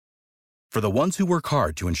For the ones who work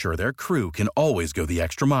hard to ensure their crew can always go the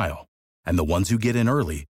extra mile, and the ones who get in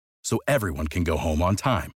early so everyone can go home on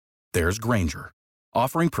time, there's Grainger,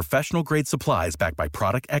 offering professional-grade supplies backed by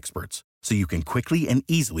product experts so you can quickly and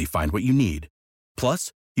easily find what you need.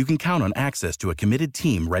 Plus, you can count on access to a committed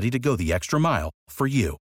team ready to go the extra mile for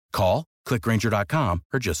you. Call, click Grainger.com,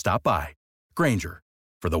 or just stop by. Grainger,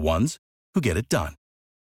 for the ones who get it done.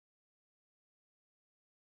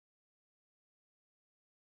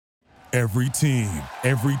 Every team,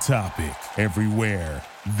 every topic, everywhere.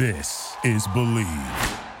 This is Believe.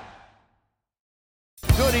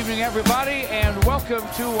 Good evening, everybody, and welcome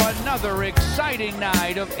to another exciting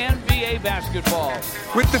night of NBA basketball.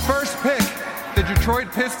 With the first pick, the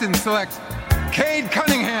Detroit Pistons select Cade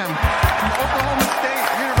Cunningham from Oklahoma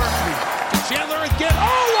State University. Chandler again.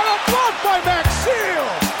 Oh, what a block by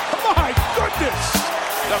Maxfield! My goodness!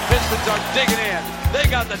 The Pistons are digging in. They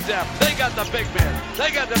got the depth. They got the big men.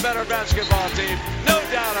 They got the better basketball team. No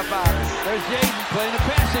doubt about it. There's Jaden playing the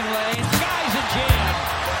passing lane. Skies a jam.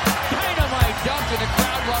 Dynamite dunk, and the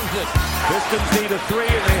crowd loves it. Pistons need a three,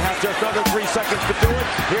 and they have just under 3 seconds to do it.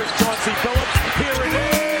 Here's Chauncey Billups. Here it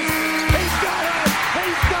is. He's got it.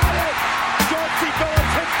 He's got it. Chauncey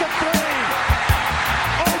Billups hits the three.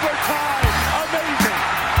 Overtime. Amazing.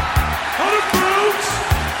 Out of bounds.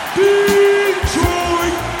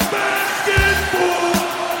 Detroit basketball.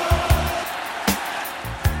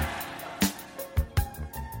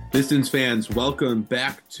 Pistons fans, welcome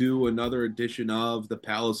back to another edition of the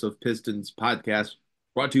Palace of Pistons Podcast,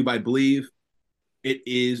 brought to you by Believe. It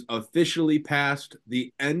is officially past.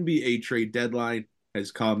 The NBA trade deadline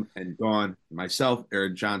has come and gone. Myself,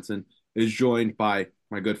 Aaron Johnson, is joined by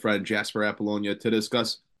my good friend Jasper Apollonia to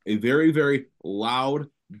discuss a very, very loud,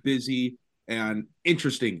 busy, and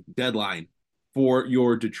interesting deadline for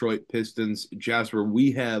your Detroit Pistons. Jasper,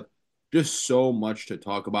 we have just so much to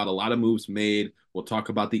talk about. A lot of moves made. We'll talk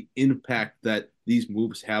about the impact that these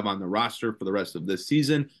moves have on the roster for the rest of this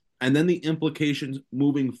season, and then the implications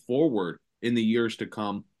moving forward in the years to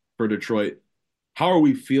come for Detroit. How are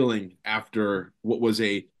we feeling after what was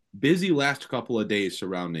a busy last couple of days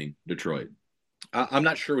surrounding Detroit? I'm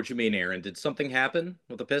not sure what you mean, Aaron. Did something happen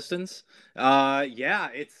with the Pistons? Yeah,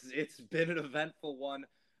 it's been an eventful one.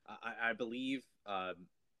 I believe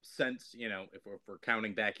since, if we're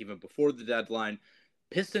counting back even before the deadline,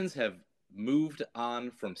 Pistons have moved on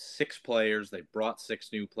from 6 players. They brought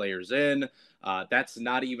 6 new players in. That's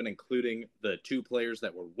not even including the 2 players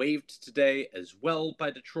that were waived today as well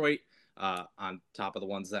by Detroit, on top of the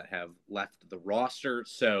ones that have left the roster.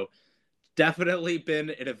 So definitely been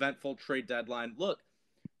an eventful trade deadline. Look,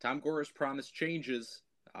 Tom Gore's promised changes.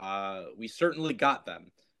 We certainly got them.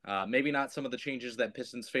 Maybe not some of the changes that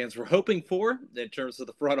Pistons fans were hoping for in terms of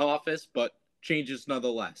the front office, but changes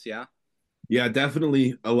nonetheless, yeah? Yeah,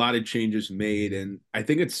 definitely a lot of changes made. And I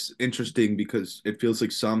think it's interesting because it feels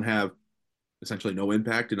like some have essentially no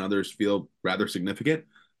impact and others feel rather significant.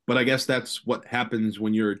 But I guess that's what happens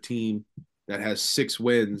when you're a team that has 6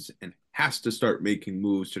 wins and has to start making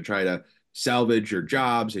moves to try to salvage your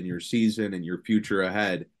jobs and your season and your future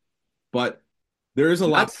ahead. But there is a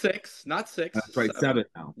lot. Not six. That's right, 7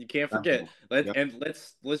 now. You can't forget.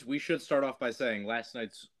 We should start off by saying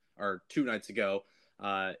 2 nights ago,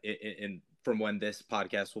 from when this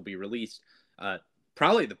podcast will be released,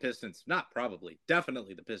 definitely the Pistons'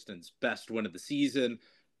 best win of the season,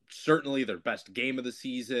 certainly their best game of the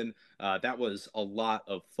season. That was a lot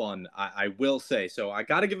of fun, I will say. So I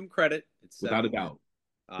got to give them credit. It's without a doubt.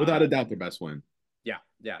 Without a doubt, their best win. Yeah,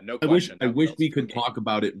 no question. I wish we could talk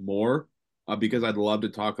about it more, because I'd love to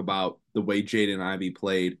talk about the way Jaden Ivey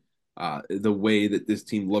played, the way that this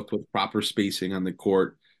team looked with proper spacing on the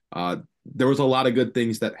court. There was a lot of good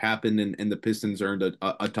things that happened, and the Pistons earned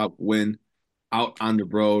a tough win out on the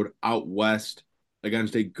road, out west,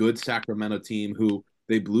 against a good Sacramento team who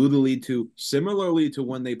they blew the lead to, similarly to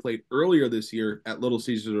when they played earlier this year at Little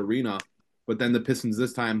Caesars Arena. But then the Pistons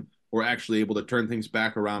this time were actually able to turn things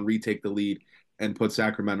back around, retake the lead, and put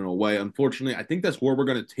Sacramento away. Unfortunately, I think that's where we're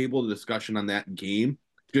going to table the discussion on that game,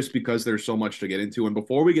 just because there's so much to get into. And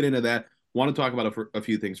before we get into that, I want to talk about a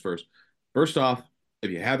few things first. First off, if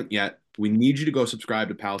you haven't yet, we need you to go subscribe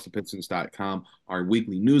to palaceofpistons.com, our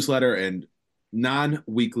weekly newsletter and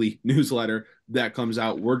non-weekly newsletter that comes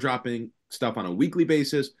out. We're dropping stuff on a weekly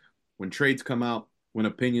basis. When trades come out, when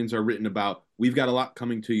opinions are written about, we've got a lot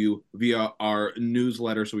coming to you via our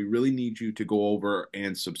newsletter. So we really need you to go over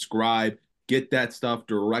and subscribe. Get that stuff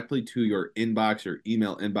directly to your inbox, your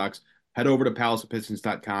email inbox. Head over to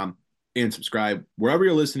palaceofpistons.com and subscribe. Wherever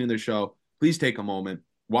you're listening to the show, please take a moment,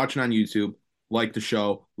 watch it on YouTube, like the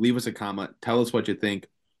show, leave us a comment, tell us what you think.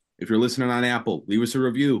 If you're listening on Apple, leave us a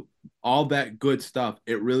review. all that good stuff.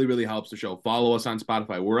 It really, really helps the show. Follow us on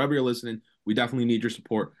Spotify, wherever you're listening. We definitely need your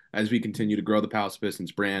support as we continue to grow the Palace of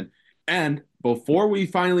Pistons brand. And before we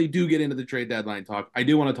finally do get into the trade deadline talk, I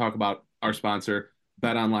do want to talk about our sponsor,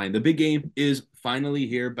 BetOnline. The big game is finally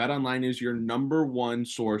here. BetOnline is your number one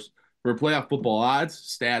source for playoff football odds,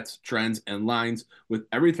 stats, trends, and lines, with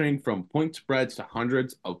everything from point spreads to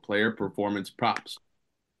hundreds of player performance props.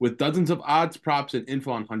 With dozens of odds, props, and info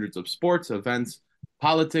on hundreds of sports, events,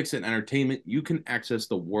 politics, and entertainment, you can access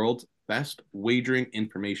the world's best wagering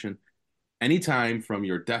information anytime from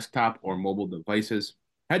your desktop or mobile devices.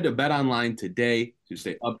 Head to BetOnline today to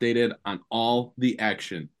stay updated on all the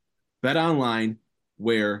action. BetOnline,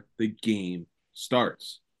 where the game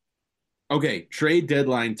starts. Okay, trade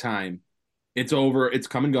deadline time. It's over. It's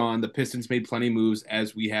come and gone. The Pistons made plenty of moves,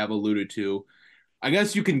 as we have alluded to. I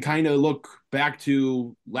guess you can kind of look back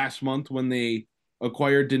to last month when they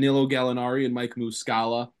acquired Danilo Gallinari and Mike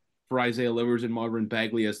Muscala for Isaiah Livers and Marvin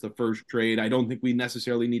Bagley as the first trade. I don't think we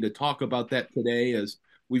necessarily need to talk about that today, as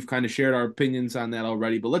we've kind of shared our opinions on that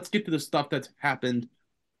already. But let's get to the stuff that's happened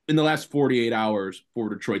in the last 48 hours for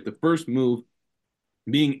Detroit. The first move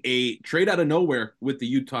being a trade out of nowhere with the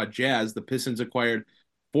Utah Jazz. The Pistons acquired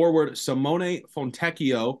forward Simone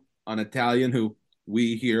Fontecchio, an Italian who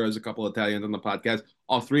we here, as a couple of Italians on the podcast,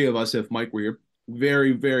 all three of us, if Mike were here,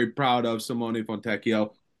 very, very proud of Simone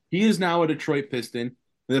Fontecchio. He is now a Detroit Piston.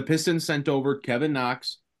 The Pistons sent over Kevin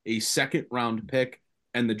Knox, a second-round pick,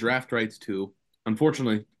 and the draft rights to,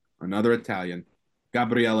 unfortunately, another Italian,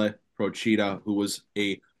 Gabriele Procida, who was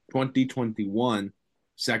a 2021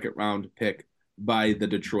 second-round pick by the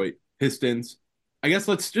Detroit Pistons. I guess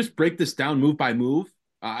let's just break this down move by move.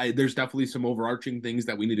 There's definitely some overarching things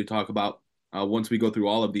that we need to talk about once we go through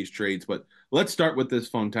all of these trades. But let's start with this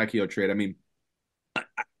Fontecchio trade. I mean,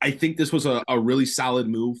 I think this was a really solid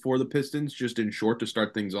move for the Pistons, just in short, to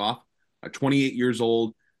start things off. 28 years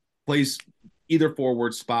old, plays either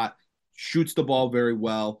forward spot, shoots the ball very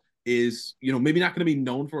well, is, maybe not going to be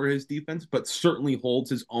known for his defense, but certainly holds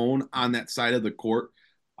his own on that side of the court.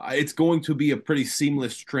 It's going to be a pretty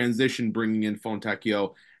seamless transition bringing in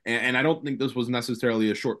Fontecchio, and I don't think this was necessarily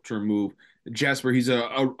a short-term move. Jasper, he's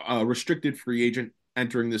a restricted free agent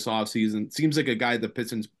entering this offseason. Seems like a guy the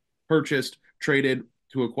Pistons purchased, traded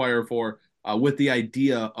to acquire for, with the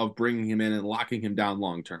idea of bringing him in and locking him down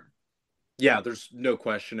long-term. Yeah, there's no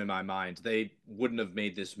question in my mind. They wouldn't have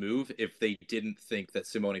made this move if they didn't think that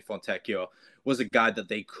Simone Fontecchio was a guy that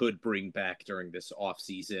they could bring back during this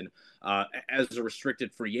offseason. As a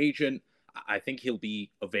restricted free agent, I think he'll be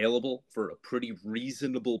available for a pretty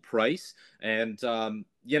reasonable price. And,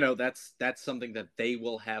 that's something that they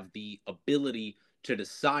will have the ability to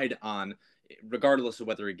decide on, regardless of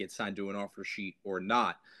whether he gets signed to an offer sheet or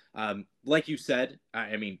not. Like you said,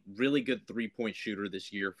 I mean, really good three-point shooter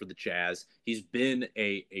this year for the Jazz. He's been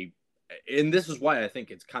and this is why I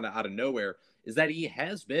think it's kind of out of nowhere, is that he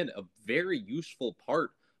has been a very useful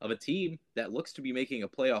part of a team that looks to be making a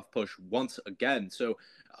playoff push once again. So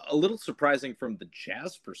a little surprising from the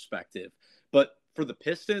Jazz perspective, but for the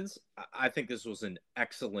Pistons, I think this was an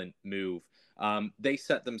excellent move. They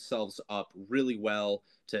set themselves up really well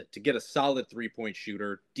to get a solid three-point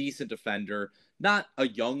shooter, decent defender, not a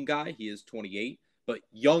young guy. He is 28, but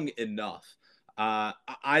young enough.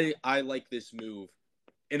 I like this move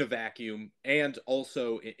in a vacuum, and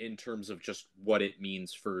also in terms of just what it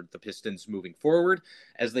means for the Pistons moving forward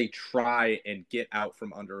as they try and get out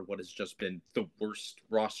from under what has just been the worst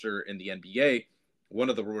roster in the NBA, one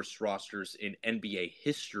of the worst rosters in NBA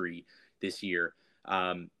history this year.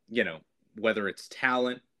 Whether it's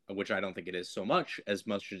talent, which I don't think it is so much as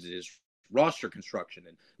it is roster construction.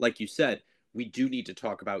 And like you said, we do need to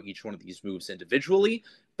talk about each one of these moves individually,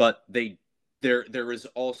 but there is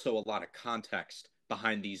also a lot of context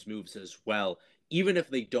behind these moves as well. Even if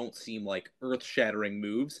they don't seem like earth-shattering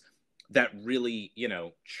moves that really,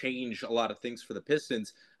 change a lot of things for the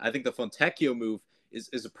Pistons, I think the Fontecchio move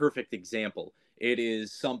is a perfect example. It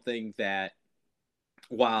is something that,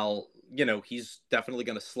 while, he's definitely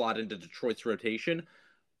going to slot into Detroit's rotation,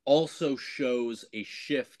 also shows a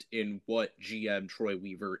shift in what GM Troy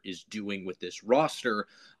Weaver is doing with this roster,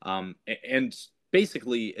 and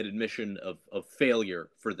basically an admission of failure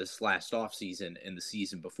for this last offseason and the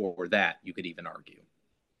season before that, you could even argue.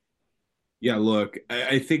 Yeah, look,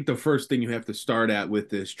 I think the first thing you have to start at with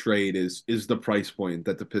this trade is the price point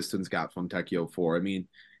that the Pistons got Fontecchio for. I mean,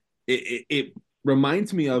 it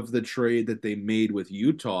reminds me of the trade that they made with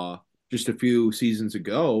Utah just a few seasons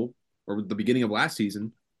ago, or the beginning of last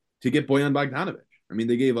season, to get Bojan Bogdanovic. I mean,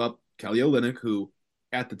 they gave up Kelly Olynyk, who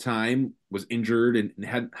at the time was injured and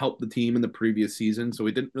hadn't helped the team in the previous season, so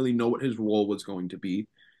he didn't really know what his role was going to be.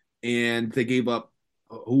 and they gave up.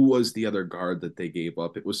 Who was the other guard that they gave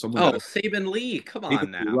up? It was someone Oh, that Saban Lee. Come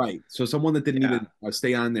on now. right. So someone that didn't Yeah. even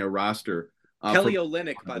stay on their roster. Kelly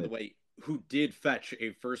Olynyk, by the way, who did fetch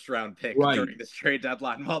a first-round pick during this trade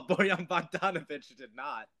deadline, while Bojan Bogdanovic did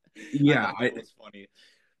not. Yeah, that was funny.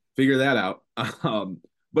 Figure that out.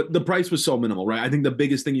 But the price was so minimal, right? I think the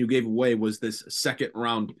biggest thing you gave away was this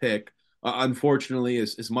second-round pick. Unfortunately,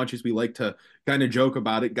 as much as we like to kind of joke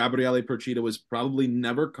about it, Gabriele Procida was probably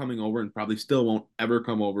never coming over and probably still won't ever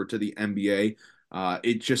come over to the NBA.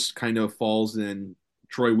 It just kind of falls in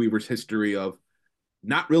Troy Weaver's history of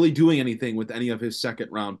not really doing anything with any of his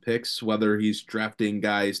second-round picks, whether he's drafting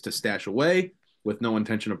guys to stash away with no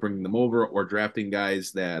intention of bringing them over or drafting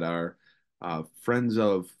guys that are friends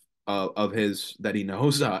of his that he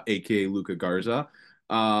knows, aka Luka Garza.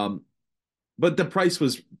 But the price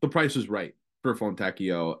was right for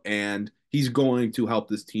Fontecchio, and he's going to help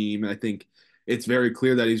this team. I think it's very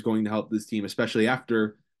clear that he's going to help this team, especially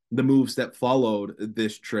after the moves that followed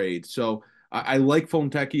this trade. So I like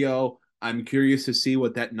Fontecchio. I'm curious to see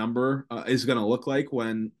what that number is going to look like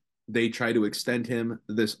when they try to extend him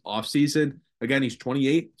this offseason. Again, he's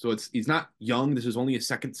 28, so he's not young. This is only his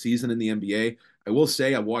second season in the NBA. I will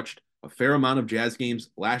say I watched a fair amount of Jazz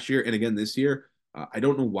games last year and again this year. I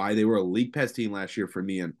don't know why they were a league pass team last year for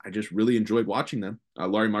me, and I just really enjoyed watching them.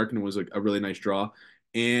 Larry Markkinen was a really nice draw,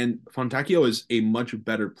 and Fontecchio is a much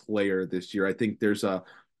better player this year. I think there's a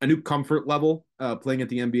new comfort level playing at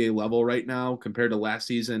the NBA level right now compared to last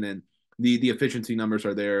season, and the efficiency numbers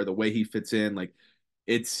are there. The way he fits in, like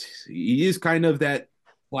he is kind of that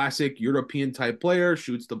classic European type player,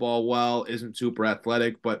 shoots the ball well, isn't super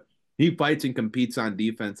athletic, but he fights and competes on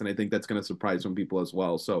defense, and I think that's going to surprise some people as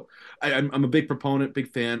well. So I'm a big proponent,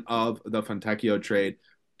 big fan of the Fontecchio trade.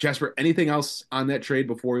 Jasper, anything else on that trade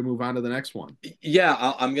before we move on to the next one?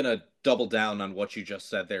 Yeah, I'm going to double down on what you just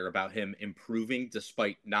said there about him improving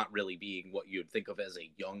despite not really being what you'd think of as a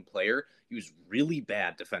young player. He was really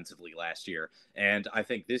bad defensively last year, and I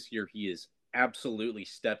think this year he has absolutely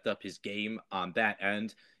stepped up his game on that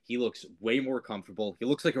end. He looks way more comfortable. He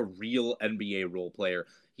looks like a real NBA role player.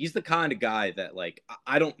 He's the kind of guy that, like,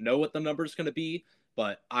 I don't know what the number is going to be,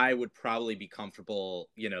 but I would probably be comfortable,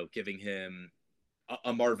 giving him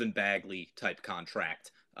a Marvin Bagley type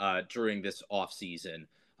contract during this offseason.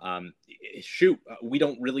 We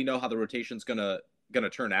don't really know how the rotation's gonna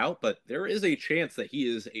turn out, but there is a chance that he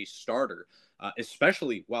is a starter,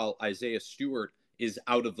 especially while Isaiah Stewart is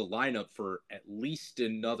out of the lineup for at least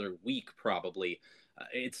another week, probably.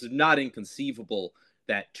 It's not inconceivable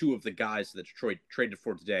that two of the guys that Detroit traded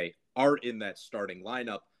for today are in that starting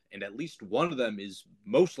lineup, and at least one of them is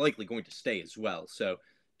most likely going to stay as well. So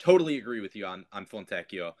totally agree with you on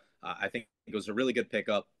Fontecchio. I think it was a really good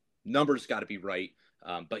pickup. Numbers got to be right,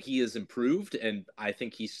 but he has improved, and I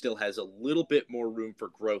think he still has a little bit more room for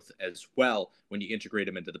growth as well when you integrate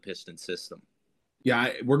him into the Pistons system.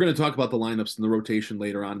 Yeah, we're going to talk about the lineups and the rotation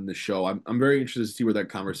later on in the show. I'm very interested to see where that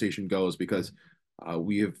conversation goes because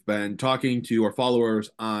we have been talking to our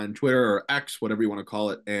followers on Twitter or X, whatever you want to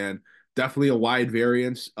call it, and definitely a wide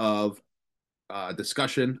variance of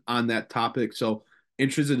discussion on that topic. So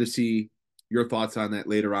interested to see your thoughts on that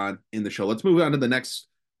later on in the show. Let's move on to the next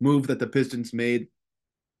move that the Pistons made.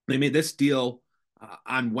 They made this deal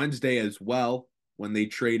on Wednesday as well when they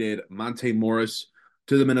traded Monte Morris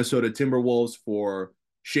to the Minnesota Timberwolves for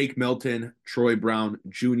Shake Milton, Troy Brown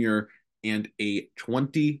Jr., and a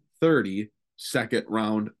 2030 second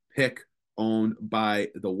round pick owned by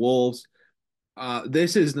the Wolves.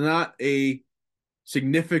 This is not a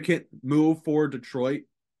significant move for Detroit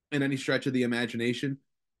in any stretch of the imagination.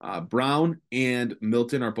 Brown and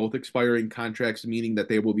Milton are both expiring contracts, meaning that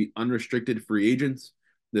they will be unrestricted free agents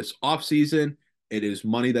this offseason. It is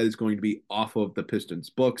money that is going to be off of the Pistons'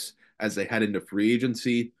 books as they head into free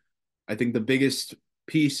agency. I think the biggest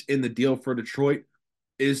piece in the deal for Detroit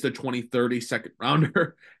is the 2030 second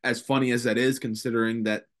rounder, as funny as that is, considering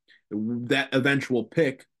that eventual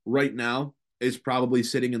pick right now is probably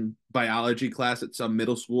sitting in biology class at some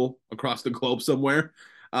middle school across the globe somewhere.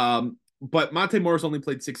 But Monte Morris only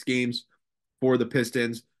played 6 games for the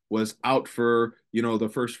Pistons, was out for,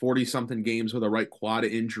 the first 40-something games with a right quad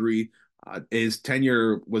injury. His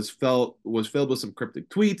tenure was filled with some cryptic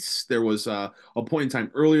tweets. There was a point in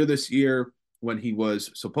time earlier this year when he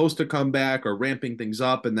was supposed to come back or ramping things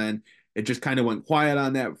up, and then it just kind of went quiet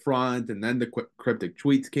on that front. And then the cryptic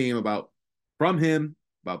tweets came from him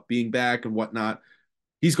about being back and whatnot.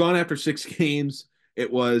 He's gone after 6 games.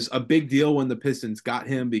 It was a big deal when the Pistons got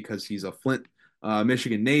him because he's a Flint,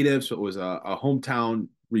 Michigan native, so it was a hometown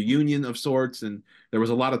reunion of sorts, and there was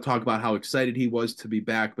a lot of talk about how excited he was to be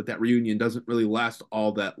back, but that reunion doesn't really last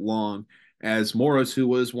all that long, as Morris, who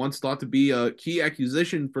was once thought to be a key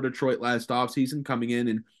acquisition for Detroit last offseason, coming in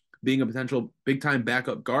and being a potential big-time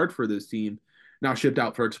backup guard for this team, now shipped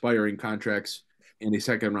out for expiring contracts and a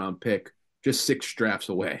second-round pick, just 6 drafts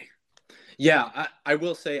away. Yeah, I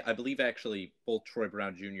will say, I believe actually both Troy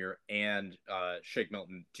Brown Jr. and Shake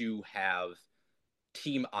Milton do have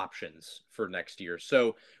team options for next year.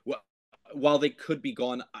 So while they could be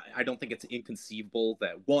gone, I don't think it's inconceivable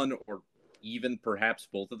that one or even perhaps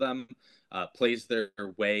both of them plays their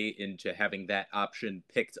way into having that option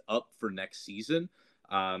picked up for next season.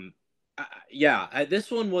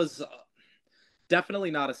 This one was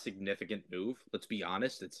definitely not a significant move. Let's be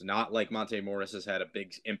honest. It's not like Monte Morris has had a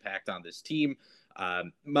big impact on this team.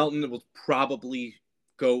 Melton will probably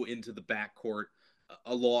go into the backcourt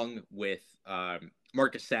along with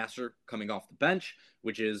Marcus Sasser coming off the bench,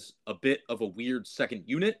 which is a bit of a weird second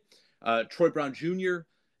unit. Troy Brown Jr.,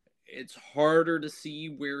 it's harder to see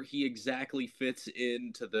where he exactly fits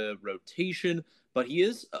into the rotation, but he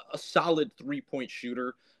is a solid three-point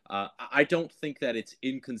shooter. I don't think that it's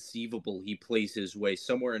inconceivable he plays his way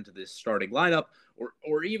somewhere into this starting lineup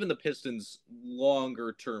or even the Pistons'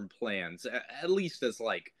 longer-term plans, at least as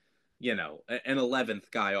like, an 11th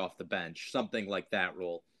guy off the bench, something like that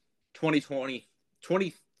role. 2020,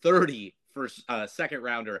 2030 for second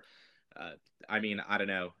rounder. I don't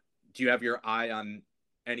know. Do you have your eye on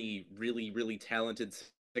any really, really talented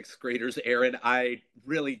sixth graders, Aaron? I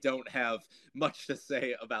really don't have much to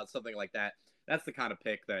say about something like that. That's the kind of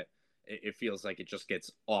pick that it feels like it just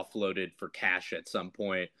gets offloaded for cash at some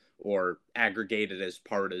point or aggregated as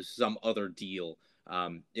part of some other deal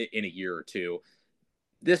in a year or two.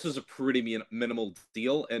 This was a pretty minimal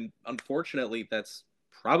deal, and unfortunately, that's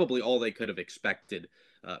probably all they could have expected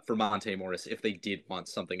for Monte Morris if they did want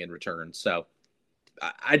something in return. So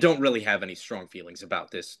I don't really have any strong feelings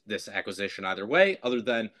about this acquisition either way, other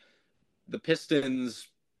than the Pistons'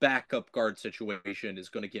 backup guard situation is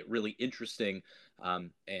going to get really interesting.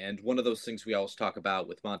 And one of those things we always talk about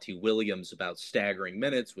with Monty Williams about staggering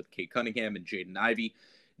minutes with Cade Cunningham and Jaden Ivey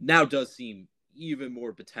now does seem even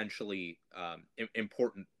more potentially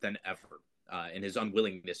important than ever in his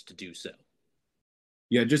unwillingness to do so.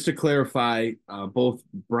 Yeah, just to clarify, both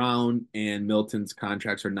Brown and Milton's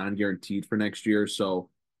contracts are non-guaranteed for next year, so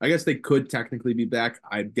I guess they could technically be back.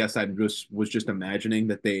 I guess I was just imagining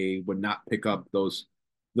that they would not pick up those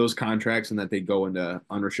contracts and that they go into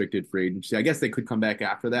unrestricted free agency. I guess they could come back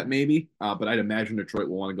after that, maybe, but I'd imagine Detroit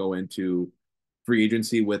will want to go into free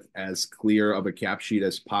agency with as clear of a cap sheet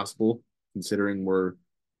as possible, considering we're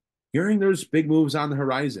hearing there's big moves on the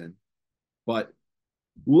horizon. But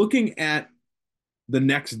looking at the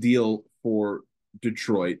next deal for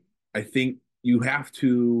Detroit, I think you have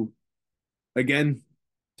to, again,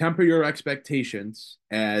 temper your expectations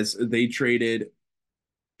as they traded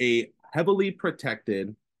a heavily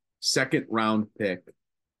protected second round pick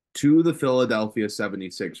to the Philadelphia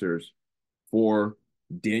 76ers for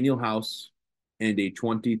Daniel House and a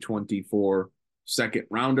 2024 second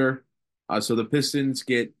rounder. So the Pistons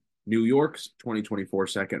get New York's 2024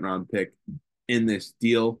 second round pick in this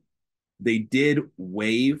deal. They did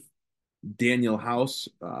waive Daniel House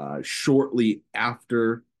shortly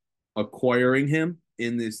after acquiring him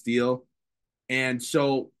in this deal. And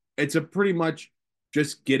so it's a pretty much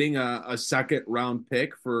just getting a second round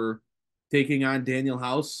pick for taking on Daniel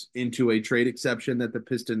House into a trade exception that the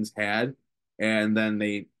Pistons had. And then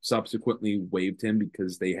they subsequently waived him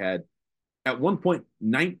because they had, at one point,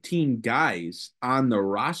 19 guys on the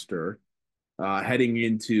roster heading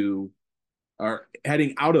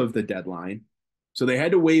out of the deadline. So they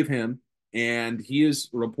had to waive him, and he is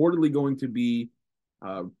reportedly going to be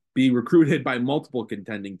recruited by multiple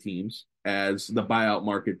contending teams as the buyout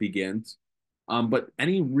market begins. But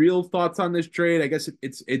any real thoughts on this trade? I guess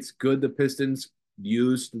it's good the Pistons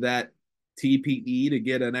used that TPE to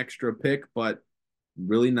get an extra pick, but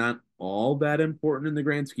really not all that important in the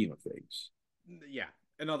grand scheme of things. Yeah,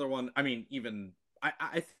 another one.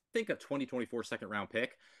 I think a 2024 second round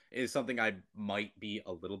pick is something I might be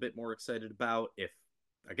a little bit more excited about if,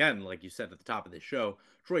 again, like you said at the top of this show,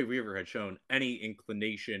 Troy Weaver had shown any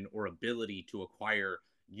inclination or ability to acquire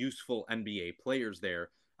useful NBA players there.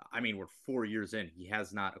 We're 4 years in. He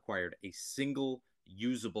has not acquired a single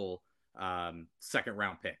usable second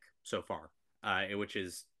round pick so far, which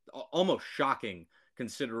is almost shocking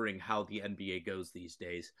considering how the NBA goes these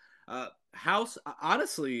days. House,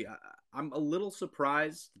 honestly, I'm a little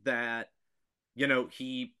surprised that,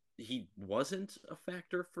 he wasn't a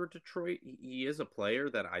factor for Detroit. He is a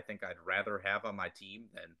player that I think I'd rather have on my team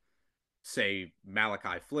than say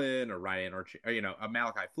Malachi Flynn or Ryan Archie, or,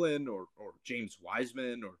 Malachi Flynn or James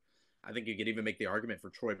Wiseman, or I think you could even make the argument for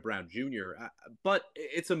Troy Brown Jr. But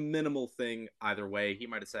it's a minimal thing either way. He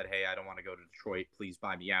might have said, "Hey, I don't want to go to Detroit. Please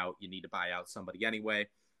buy me out. You need to buy out somebody anyway."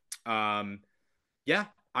 Yeah,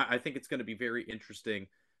 I think it's going to be very interesting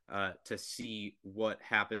to see what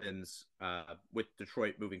happens with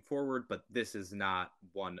Detroit moving forward. But this is not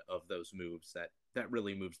one of those moves that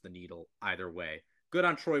really moves the needle either way. Good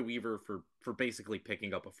on Troy Weaver for basically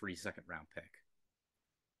picking up a free second-round pick.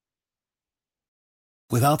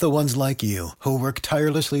 Without the ones like you, who work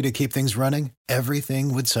tirelessly to keep things running,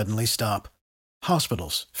 everything would suddenly stop.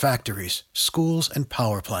 Hospitals, factories, schools, and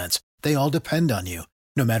power plants, they all depend on you.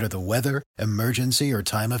 No matter the weather, emergency, or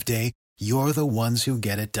time of day, you're the ones who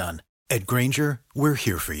get it done. At Grainger, we're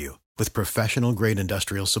here for you with professional-grade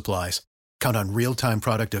industrial supplies. Count on real-time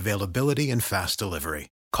product availability and fast delivery.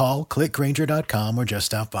 Call, clickgrainger.com, or just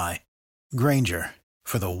stop by. Grainger,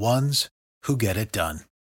 for the ones who get it done.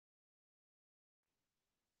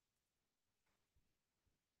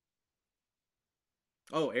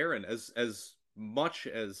 Oh, Aaron, as much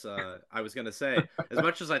as I was going to say, as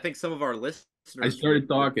much as I think some of our listeners I started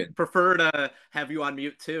talking. Prefer to have you on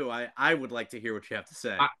mute too. I would like to hear what you have to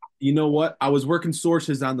say. You know what? I was working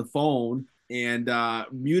sources on the phone and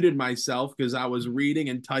muted myself because I was reading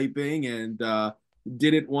and typing and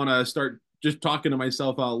didn't want to start just talking to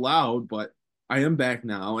myself out loud. But I am back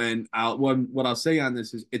now, and what I'll say on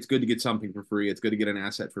this is it's good to get something for free. It's good to get an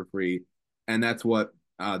asset for free, and that's what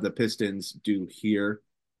the Pistons do here.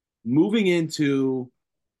 Moving into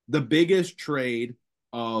the biggest trade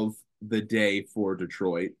of the day for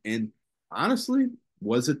Detroit, and honestly,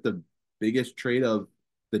 was it the biggest trade of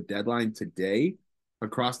the deadline today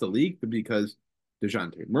across the league? Because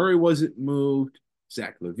DeJounte Murray wasn't moved,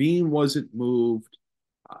 Zach LaVine wasn't moved,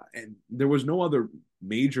 and there was no other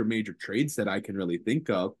major trades that I can really think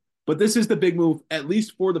of. But this is the big move, at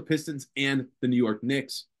least for the Pistons and the New York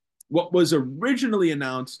Knicks. What was originally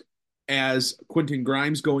announced as Quentin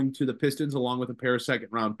Grimes going to the Pistons along with a pair of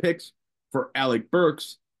second-round picks for Alec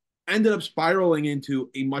Burks ended up spiraling into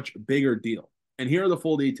a much bigger deal. And here are the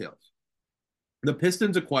full details. The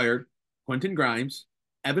Pistons acquired Quentin Grimes,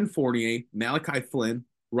 Evan Fournier, Malachi Flynn,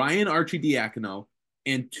 Ryan Arcidiacono,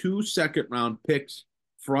 and 2 second-round picks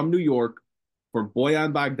from New York for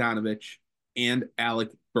Bojan Bogdanovic and Alec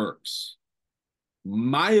Burks.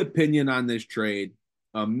 My opinion on this trade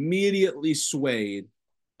immediately swayed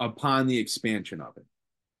upon the expansion of it.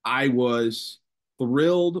 I was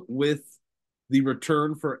thrilled with the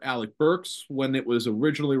return for Alec Burks when it was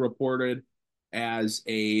originally reported as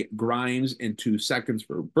a Grimes and 2 seconds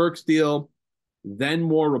for Burks deal. Then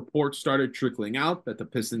more reports started trickling out that the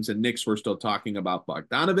Pistons and Knicks were still talking about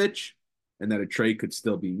Bogdanovic and that a trade could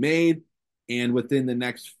still be made. And within the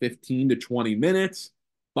next 15 to 20 minutes,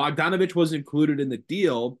 Bogdanovic was included in the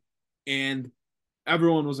deal, and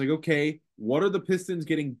everyone was like, okay, what are the Pistons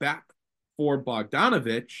getting back for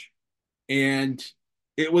Bogdanovic? And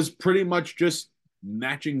it was pretty much just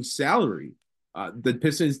matching salary. The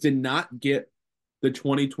Pistons did not get the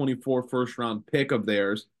 2024 first-round pick of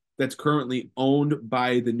theirs that's currently owned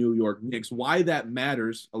by the New York Knicks. Why that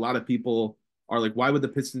matters, a lot of people are like, why would the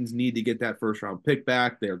Pistons need to get that first-round pick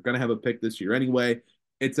back? They're going to have a pick this year anyway.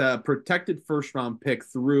 It's a protected first-round pick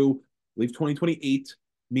through, I believe, 2028,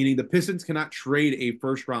 meaning the Pistons cannot trade a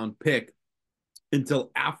first-round pick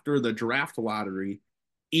until after the draft lottery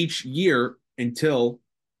each year through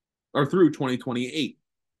 2028,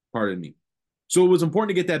 pardon me. So it was important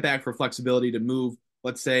to get that back for flexibility to move.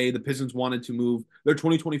 Let's say the Pistons wanted to move their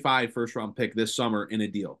 2025 first-round pick this summer in a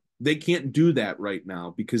deal. They can't do that right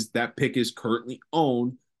now because that pick is currently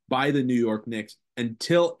owned by the New York Knicks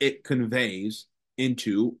until it conveys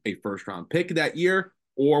into a first-round pick that year,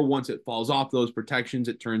 or once it falls off those protections,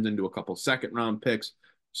 it turns into a couple second-round picks.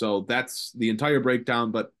 So that's the entire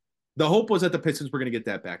breakdown. But the hope was that the Pistons were going to get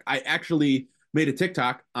that back. I actually made a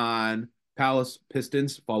TikTok on Palace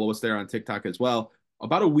Pistons. Follow us there on TikTok as well.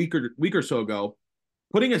 About a week or so ago,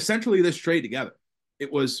 putting essentially this trade together.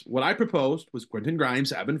 It was what I proposed was Quentin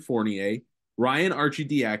Grimes, Evan Fournier, Ryan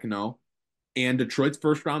Arcidiacono, and Detroit's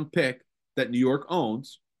first-round pick that New York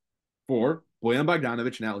owns for Bojan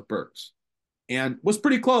Bogdanovic and Alec Burks. And was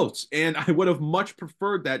pretty close. And I would have much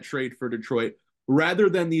preferred that trade for Detroit rather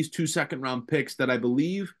than these 2 second-round picks that I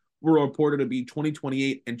believe were reported to be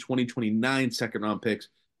 2028 and 2029 second-round picks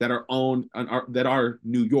that are owned that are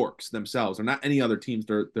New York's themselves. They're not any other teams.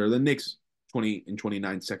 They're the Knicks 20 and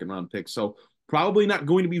 29 second-round picks. So probably not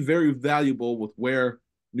going to be very valuable with where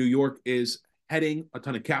New York is heading. A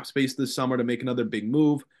ton of cap space this summer to make another big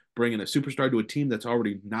move, bringing a superstar to a team that's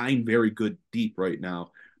already 9 very good deep right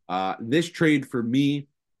now. This trade for me,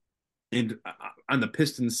 and on the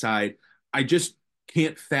Pistons side, I just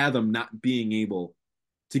can't fathom not being able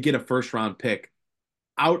to get a first-round pick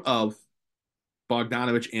out of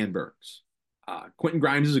Bogdanovic and Burks. Quentin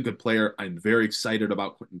Grimes is a good player. I'm very excited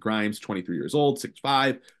about Quentin Grimes, 23 years old,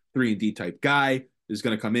 6'5", 3-and-D type guy, is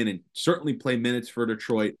going to come in and certainly play minutes for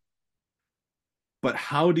Detroit. But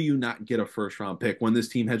how do you not get a first-round pick when this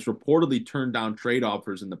team has reportedly turned down trade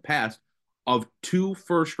offers in the past of 2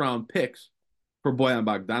 first-round picks for Bojan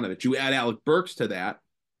Bogdanovic? You add Alec Burks to that,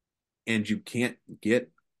 and you can't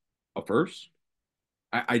get a first.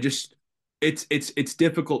 I just it's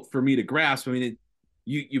difficult for me to grasp. I mean,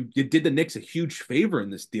 you did the Knicks a huge favor in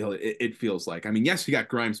this deal. It feels like. I mean, yes, you got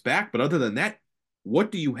Grimes back, but other than that,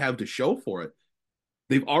 what do you have to show for it?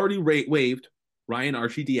 They've already waived Ryan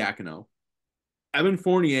Arcidiacono. Evan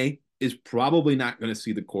Fournier is probably not going to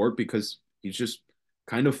see the court because he's just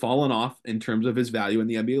kind of fallen off in terms of his value in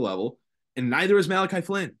the NBA level, and neither is Malachi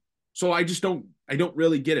Flynn. So I don't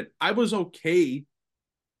really get it. I was okay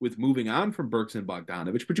with moving on from Burks and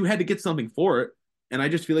Bogdanovic, but you had to get something for it. And I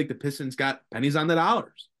just feel like the Pistons got pennies on the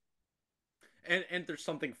dollars. And there's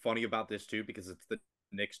something funny about this too, because it's the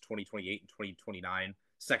Knicks 2028 and 2029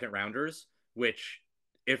 second rounders, which,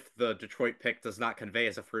 if the Detroit pick does not convey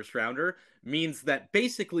as a first rounder, means that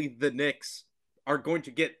basically the Knicks are going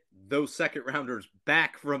to get those second rounders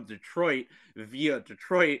back from Detroit via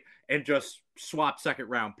Detroit and just swap second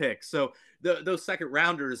round picks. So those second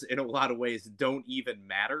rounders in a lot of ways don't even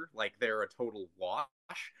matter. Like, they're a total wash,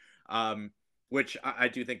 which I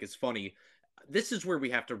do think is funny. This is where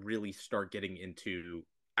we have to really start getting into,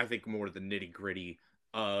 I think, more the nitty gritty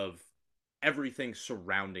of everything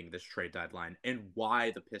surrounding this trade deadline and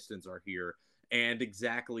why the Pistons are here, and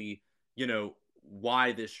exactly,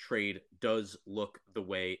 why this trade does look the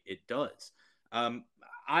way it does.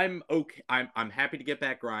 I'm okay. I'm happy to get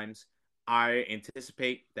back Grimes. I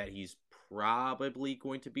anticipate that he's probably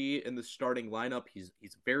going to be in the starting lineup. He's a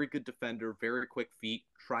very good defender, very quick feet,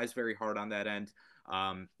 tries very hard on that end.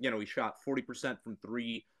 He shot 40% from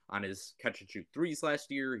 3 on his catch and shoot threes last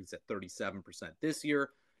year. He's at 37% this year.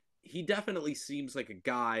 He definitely seems like a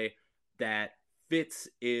guy that fits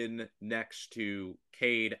in next to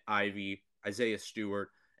Cade, Ivy, Isaiah Stewart,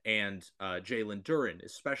 and Jalen Duren,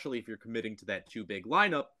 especially if you're committing to that too big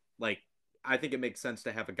lineup. Like, I think it makes sense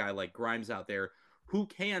to have a guy like Grimes out there who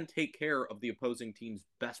can take care of the opposing team's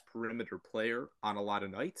best perimeter player on a lot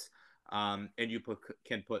of nights. And you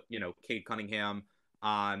can put Cade Cunningham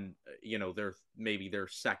on their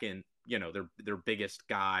second, their biggest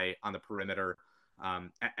guy on the perimeter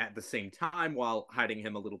at the same time, while hiding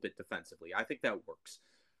him a little bit defensively. I think that works.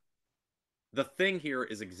 The thing here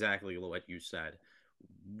is exactly what you said.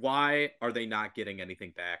 Why are they not getting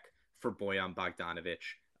anything back for Bojan Bogdanovic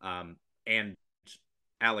and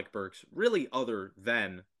Alec Burks, really, other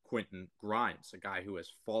than Quentin Grimes, a guy who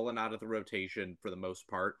has fallen out of the rotation for the most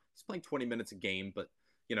part? He's playing 20 minutes a game, but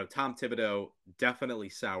Tom Thibodeau definitely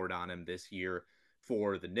soured on him this year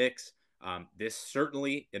for the Knicks. This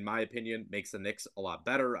certainly, in my opinion, makes the Knicks a lot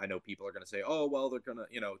better. I know people are going to say, oh, well, they're going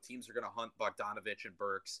to, teams are going to hunt Bogdanovic and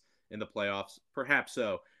Burks in the playoffs. Perhaps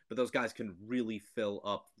so, but those guys can really fill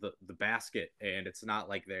up the basket, and it's not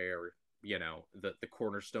like they're, the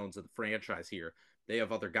cornerstones of the franchise here. They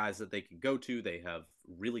have other guys that they can go to. They have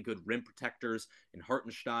really good rim protectors in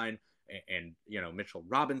Hartenstein and Mitchell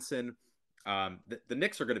Robinson. The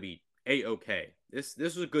Knicks are going to be A-okay. This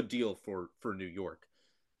is a good deal for New York.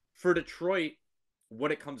 For Detroit,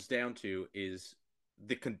 what it comes down to is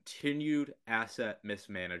the continued asset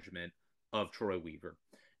mismanagement of Troy Weaver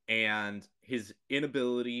and his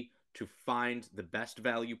inability to find the best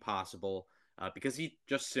value possible because he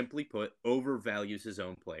just, simply put, overvalues his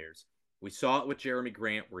own players. We saw it with Jeremy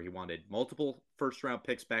Grant, where he wanted multiple first-round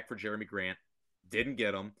picks back for Jeremy Grant, didn't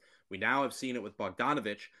get them. We now have seen it with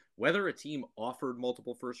Bogdanovic. Whether a team offered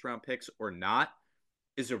multiple first-round picks or not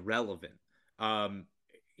is irrelevant.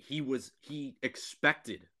 He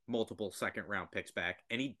expected multiple second-round picks back,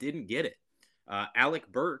 and he didn't get it.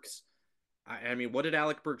 Alec Burks, I mean, what did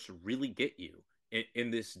Alec Burks really get you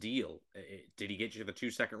in this deal? Did he get you the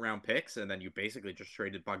 2 second-round picks, and then you basically just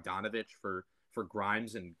traded Bogdanovic for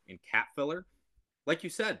Grimes and cap filler? Like you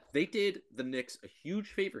said, they did the Knicks a huge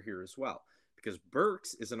favor here as well, because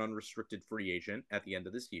Burks is an unrestricted free agent at the end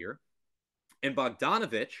of this year. And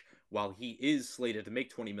Bogdanovic, while he is slated to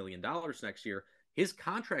make $20 million next year, his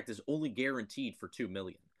contract is only guaranteed for $2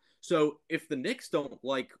 million. So if the Knicks don't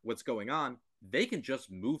like what's going on, they can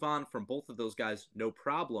just move on from both of those guys, no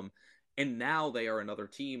problem. And now they are another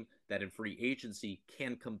team that in free agency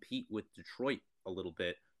can compete with Detroit a little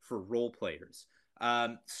bit for role players.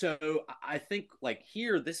 So I think like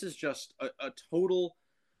here, this is just a total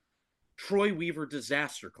Troy Weaver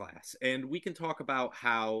disaster class. And we can talk about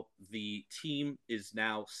how the team is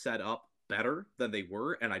now set up better than they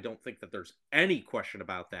were. And I don't think that there's any question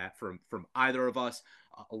about that from either of us.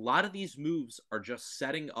 A lot of these moves are just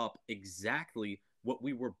setting up exactly what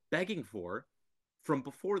we were begging for from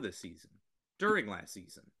before this season, during last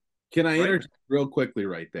season. Can I interject real quickly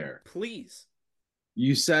right there? Please.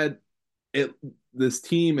 You said this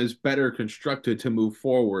team is better constructed to move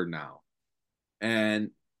forward now.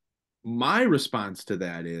 And my response to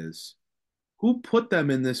that is, who put them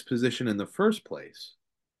in this position in the first place?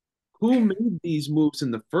 Who made these moves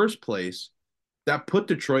in the first place that put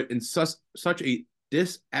Detroit in such a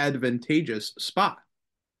disadvantageous spot?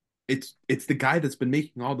 It's the guy that's been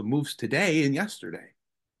making all the moves today and yesterday.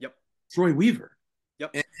 Yep. Troy Weaver.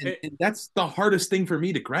 Yep. And that's the hardest thing for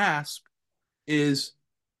me to grasp is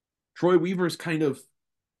Troy Weaver's kind of,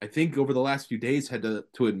 I think over the last few days had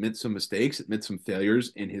to admit some mistakes, admit some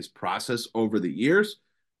failures in his process over the years.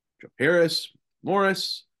 Joe Harris,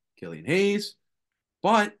 Morris, Killian Hayes,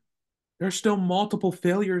 but there's still multiple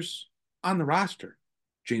failures on the roster.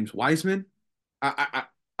 James Wiseman,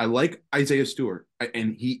 I like Isaiah Stewart,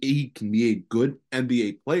 and he can be a good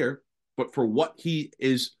NBA player, but for what he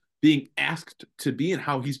is being asked to be and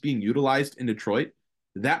how he's being utilized in Detroit,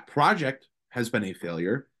 that project has been a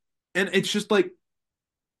failure. And it's just like,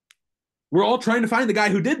 we're all trying to find the guy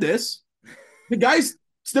who did this. The guy's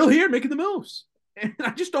still here making the moves. And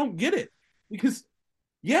I just don't get it. Because,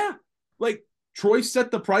 yeah, like Troy set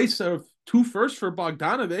the price of 2 firsts for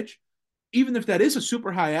Bogdanovic. Even if that is a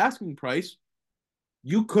super high asking price,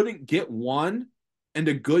 you couldn't get one and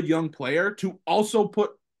a good young player to also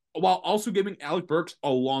put, while also giving Alec Burks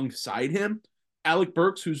alongside him. Alec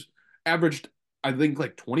Burks, who's averaged, I think,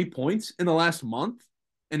 like 20 points in the last month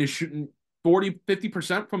and is shooting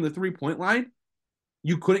 40-50% from the 3-point line.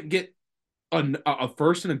 You couldn't get a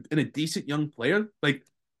first and a decent young player. Like,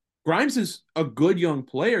 Grimes is a good young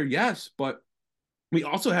player, yes, but we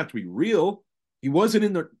also have to be real. He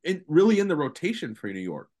wasn't really in the rotation for New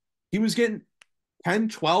York. He was getting 10,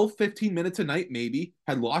 12, 15 minutes a night maybe,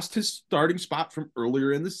 had lost his starting spot from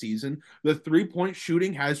earlier in the season. The 3-point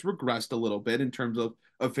shooting has regressed a little bit in terms of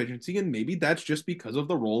efficiency, and maybe that's just because of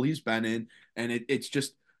the role he's been in. And it's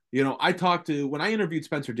just, when I interviewed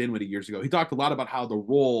Spencer Dinwiddie years ago, he talked a lot about how the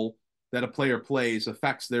role that a player plays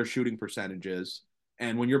affects their shooting percentages.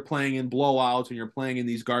 And when you're playing in blowouts and you're playing in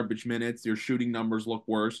these garbage minutes, your shooting numbers look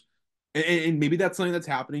worse. And maybe that's something that's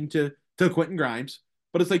happening to Quentin Grimes.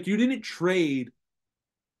 But it's like, you didn't trade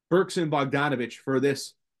Burks and Bogdanovic for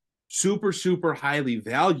this super, super highly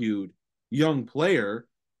valued young player.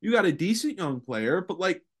 You got a decent young player, but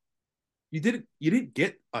like, you didn't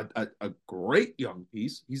get a great young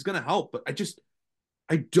piece. He's going to help, but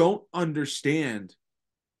I don't understand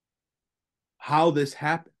how this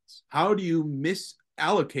happens. How do you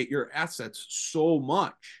misallocate your assets so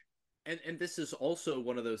much? And this is also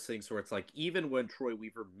one of those things where it's like, even when Troy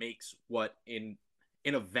Weaver makes what in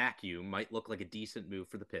a vacuum might look like a decent move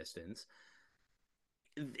for the Pistons,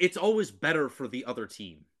 it's always better for the other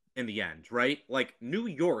team in the end, right? Like, New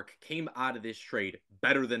York came out of this trade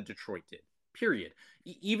better than Detroit did, period.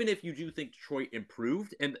 Even if you do think Detroit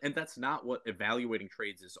improved, and that's not what evaluating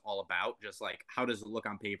trades is all about, just like, how does it look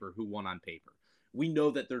on paper, who won on paper. We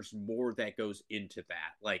know that there's more that goes into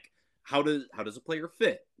that. Like, how does a player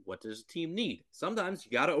fit? What does a team need? Sometimes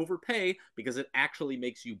you got to overpay because it actually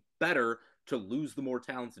makes you better to lose the more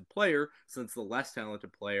talented player, since the less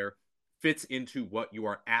talented player fits into what you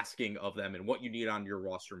are asking of them and what you need on your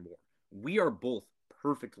roster more. We are both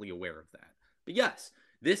perfectly aware of that. But yes,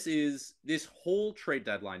 this whole trade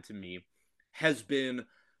deadline to me has been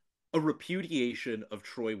a repudiation of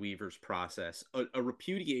Troy Weaver's process, a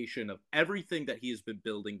repudiation of everything that he has been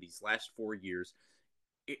building these last 4 years.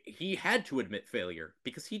 He had to admit failure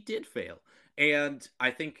because he did fail. And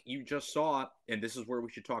I think you just saw, and this is where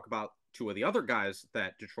we should talk about 2 of the other guys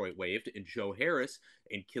that Detroit waived, in Joe Harris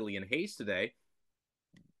and Killian Hayes today.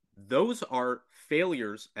 Those are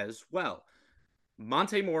failures as well.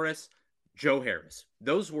 Monte Morris, Joe Harris.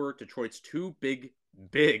 Those were Detroit's 2 big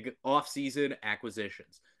offseason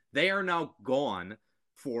acquisitions. They are now gone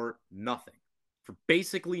for nothing, for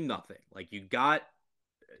basically nothing. Like, you got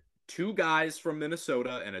 2 guys from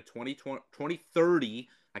Minnesota and a 2030,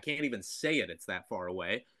 I can't even say it, it's that far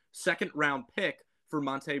away, 2nd round pick for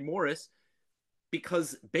Monte Morris,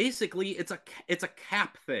 because basically it's a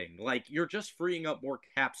cap thing. Like, you're just freeing up more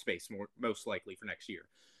cap space, most likely, for next year.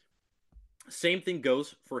 Same thing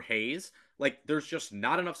goes for Hayes. Like, there's just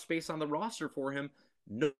not enough space on the roster for him.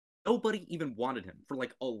 nobody even wanted him for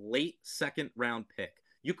like a late second round pick.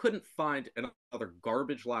 You couldn't find another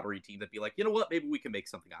garbage lottery team that'd be like, you know what, maybe we can make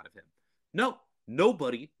something out of him. No,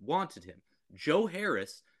 nobody wanted him. Joe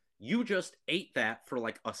Harris, you just ate that for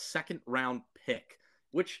like a second round pick,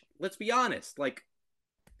 which, let's be honest, like,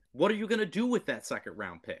 what are you going to do with that second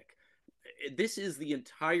round pick? This is the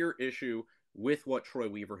entire issue with what Troy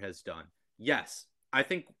Weaver has done. Yes, I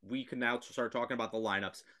think we can now start talking about the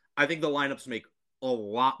lineups. I think the lineups make a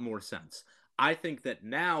lot more sense. I think that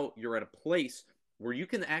now you're at a place where you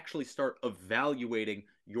can actually start evaluating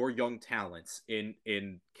your young talents in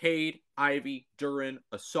Cade, Ivy, Duren,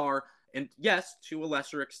 Asar, and yes, to a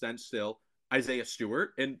lesser extent still, Isaiah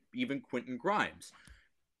Stewart and even Quentin Grimes.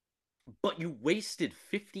 But you wasted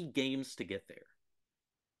 50 games to get there.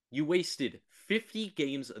 You wasted 50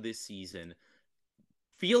 games of this season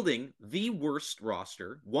fielding the worst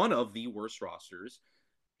roster, one of the worst rosters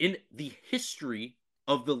in the history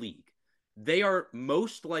of the league. They are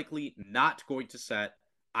most likely not going to set,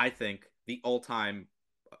 I think, the all-time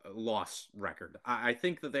loss record. I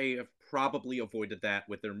think that they have probably avoided that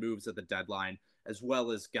with their moves at the deadline, as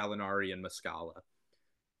well as Gallinari and Muscala.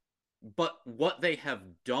 But what they have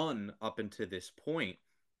done up until this point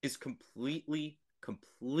is completely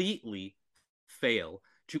fail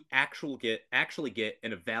to actually get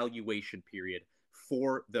an evaluation period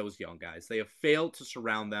for those young guys. They have failed to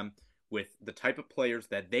surround them with the type of players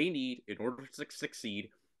that they need in order to succeed.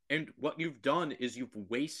 And what you've done is you've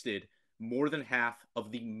wasted more than half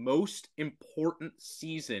of the most important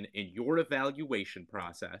season in your evaluation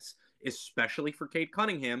process, especially for Cade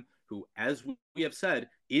Cunningham, who, as we have said,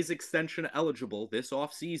 is extension eligible this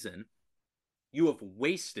offseason. You have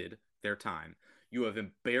wasted their time. You have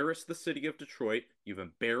embarrassed the city of Detroit. You've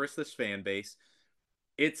embarrassed this fan base.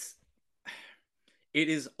 It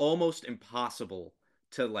is almost impossible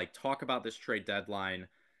to like talk about this trade deadline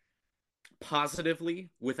positively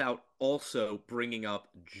without also bringing up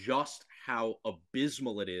just how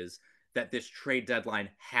abysmal it is that this trade deadline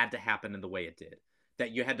had to happen in the way it did.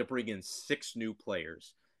 That you had to bring in 6 new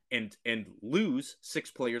players and lose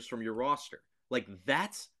 6 players from your roster. Like,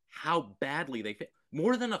 that's how badly they fit.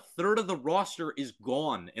 More than a third of the roster is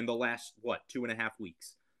gone in the last, 2.5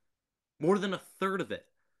 weeks. More than a third of it.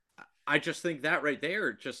 I just think that right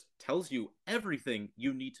there just tells you everything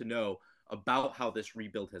you need to know about how this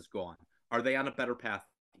rebuild has gone. Are they on a better path?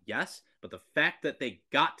 Yes, but the fact that they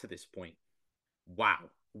got to this point, wow,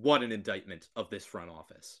 what an indictment of this front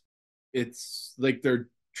office. It's like they're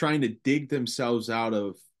trying to dig themselves out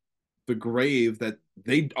of the grave that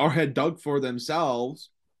they had dug for themselves,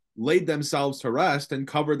 laid themselves to rest, and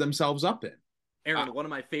covered themselves up in. Aaron, one of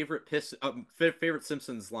my favorite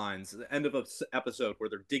Simpsons lines, the end of an episode where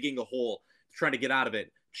they're digging a hole, trying to get out of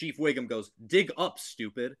it. Chief Wiggum goes, "Dig up,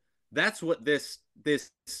 stupid." That's what this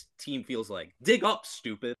team feels like. Dig up,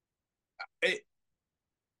 stupid.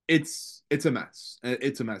 It's a mess.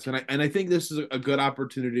 It's a mess, and I think this is a good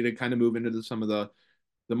opportunity to kind of move into some of the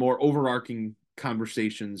more overarching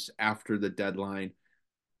conversations after the deadline.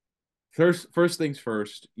 First things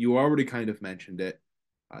first, you already kind of mentioned it.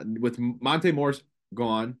 With Monte Morris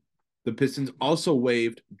gone, the Pistons also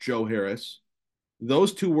waived Joe Harris.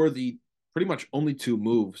 Those two were the pretty much only 2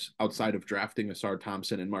 moves outside of drafting Asar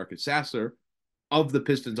Thompson and Marcus Sasser of the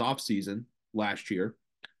Pistons offseason last year.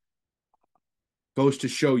 Goes to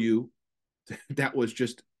show you that was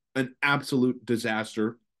just an absolute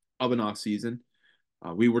disaster of an offseason.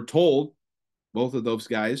 We were told both of those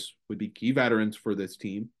guys would be key veterans for this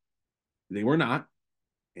team. They were not.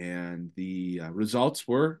 And the results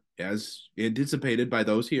were, as anticipated by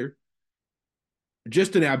those here,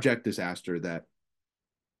 just an abject disaster that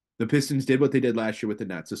the Pistons did what they did last year with the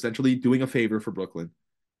Nets, essentially doing a favor for Brooklyn,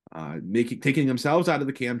 taking themselves out of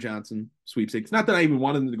the Cam Johnson sweepstakes. Not that I even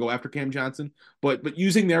wanted them to go after Cam Johnson, but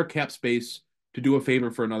using their cap space to do a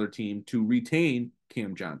favor for another team to retain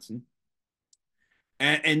Cam Johnson.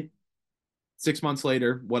 And 6 months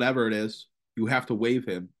later, whatever it is, you have to waive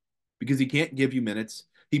him because he can't give you minutes.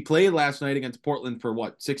 He played last night against Portland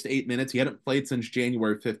for 6 to 8 minutes. He hadn't played since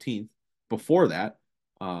January 15th. Before that,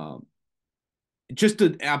 just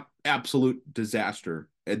an absolute disaster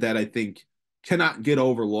that I think cannot get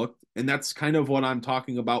overlooked. And that's kind of what I'm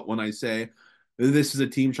talking about when I say this is a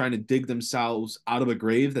team trying to dig themselves out of a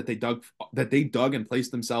grave that they dug and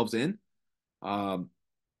placed themselves in.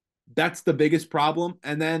 That's the biggest problem.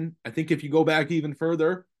 And then I think if you go back even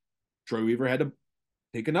further, Troy Weaver had to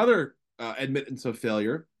take another admittance of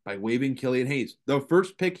failure by waiving Killian Hayes. The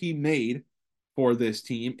first pick he made for this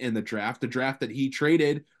team in the draft that he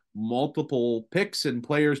traded multiple picks and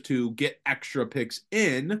players to get extra picks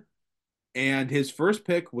in, And his first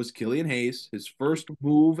pick was Killian Hayes, his first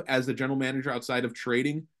move as the general manager outside of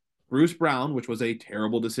trading Bruce Brown, which was a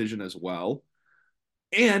terrible decision as well.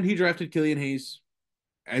 And he drafted Killian Hayes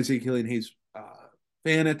as a Killian Hayes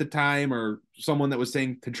fan at the time, or someone that was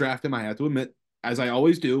saying to draft him. I have to admit, as I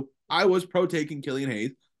always do, I was pro taking Killian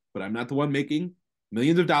Hayes, but I'm not the one making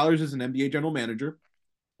millions of dollars as an NBA general manager.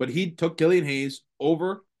 But he took Killian Hayes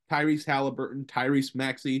over Tyrese Halliburton, Tyrese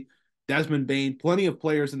Maxey, Desmond Bane, plenty of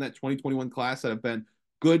players in that 2021 class that have been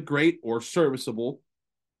good, great, or serviceable.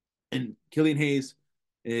 And Killian Hayes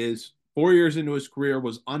is 4 years into his career,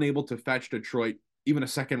 was unable to fetch Detroit even a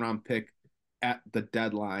second-round pick at the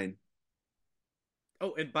deadline.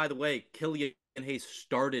 Oh, and by the way, Killian Hayes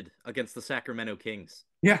started against the Sacramento Kings.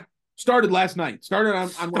 Yeah, started last night.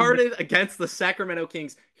 Started against the Sacramento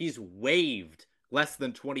Kings. He's waived less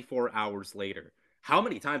than 24 hours later. How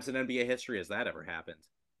many times in NBA history has that ever happened?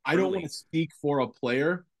 I don't want to speak for a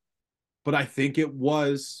player, but I think it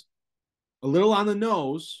was a little on the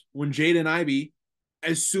nose when Jaden Ivey,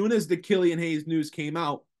 as soon as the Killian Hayes news came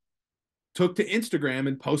out, took to Instagram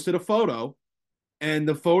and posted a photo. And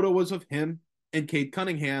the photo was of him and Cade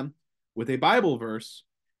Cunningham with a Bible verse.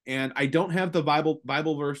 And I don't have the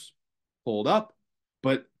Bible verse pulled up,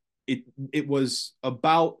 but it was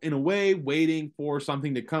about, in a way, waiting for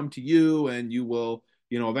something to come to you, and you will,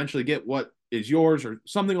 eventually get what is yours, or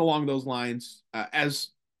something along those lines. As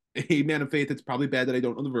a man of faith, it's probably bad that I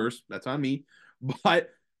don't know the verse. That's on me.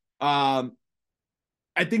 But I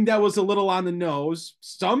think that was a little on the nose.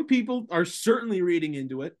 Some people are certainly reading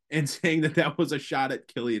into it and saying that was a shot at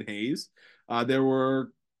Killian Hayes.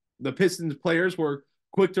 The Pistons players were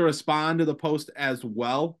quick to respond to the post as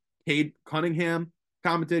well. Cade Cunningham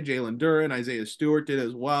commented, Jalen Duren, Isaiah Stewart did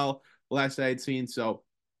as well, last I had seen. So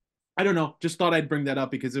I don't know, just thought I'd bring that up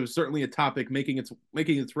because it was certainly a topic making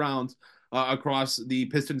its rounds across the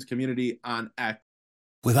Pistons community on X.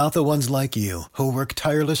 Without the ones like you, who work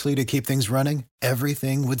tirelessly to keep things running,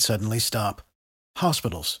 everything would suddenly stop.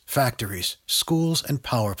 Hospitals, factories, schools, and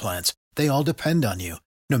power plants, they all depend on you.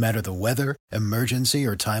 No matter the weather, emergency,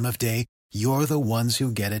 or time of day, you're the ones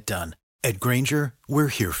who get it done. At Grainger, we're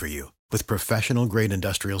here for you with professional-grade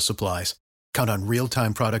industrial supplies. Count on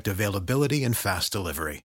real-time product availability and fast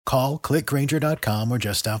delivery. Call, clickgrainger.com, or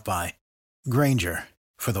just stop by. Grainger,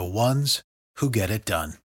 for the ones who get it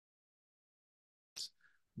done.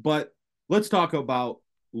 But let's talk about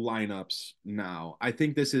lineups now. I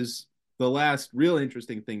think this is the last real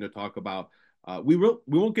interesting thing to talk about. We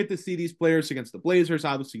won't get to see these players against the Blazers,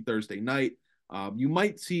 obviously, Thursday night. You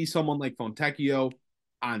might see someone like Fontecchio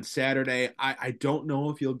on Saturday. I don't know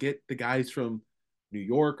if you'll get the guys from New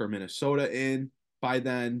York or Minnesota in by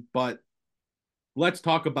then, but let's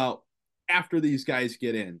talk about, after these guys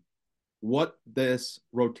get in, what this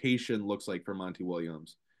rotation looks like for Monty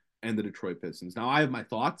Williams and the Detroit Pistons. Now, I have my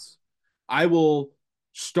thoughts. I will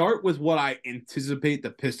start with what I anticipate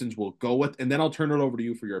the Pistons will go with, and then I'll turn it over to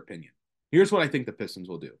you for your opinion. Here's what I think the Pistons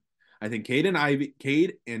will do. I think Cade and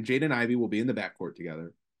Jaden Ivey will be in the backcourt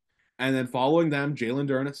together. And then following them, Jalen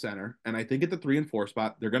Duren at center. And I think at the 3 and 4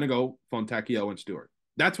 spot, they're going to go Fontecchio and Stewart.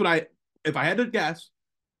 That's what if I had to guess,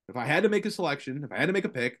 if I had to make a selection, if I had to make a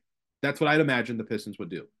pick, that's what I'd imagine the Pistons would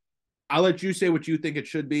do. I'll let you say what you think it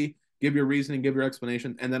should be, give your reasoning, give your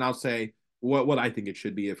explanation, and then I'll say what I think it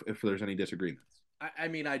should be if there's any disagreements. I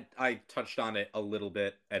mean, I touched on it a little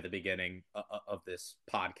bit at the beginning of this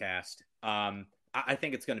podcast. I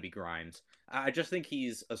think it's going to be Grimes. I just think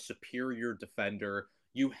he's a superior defender.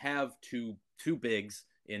 You have two bigs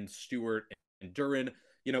in Stewart and Duren.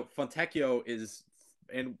 Fontecchio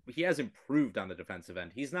and he has improved on the defensive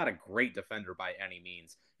end. He's not a great defender by any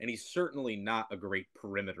means, and he's certainly not a great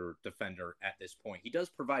perimeter defender at this point. He does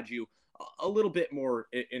provide you a little bit more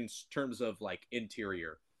in terms of like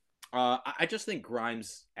interior. I just think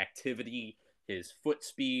Grimes' activity, his foot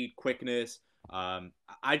speed, quickness,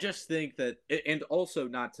 I just think that, and also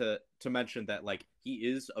not to mention that like he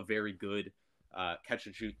is a very good catch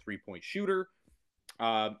and shoot 3-point shooter.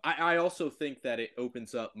 I also think that it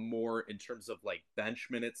opens up more in terms of like bench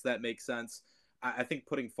minutes that make sense. I think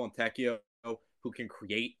putting Fontecchio, who can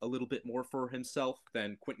create a little bit more for himself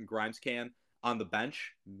than Quentin Grimes can, on the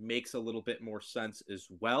bench makes a little bit more sense as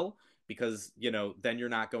well, because then you're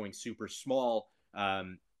not going super small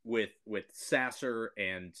with Sasser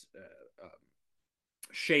and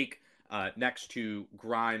Shake next to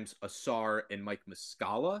Grimes, Asar, and Mike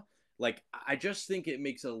Muscala. Like, I just think it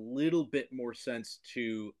makes a little bit more sense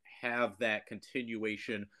to have that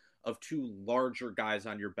continuation of two larger guys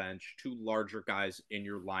on your bench, two larger guys in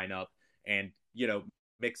your lineup, and,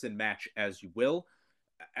 mix and match as you will.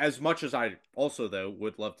 As much as I also, though,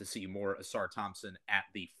 would love to see more Asar Thompson at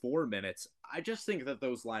the 4 minutes, I just think that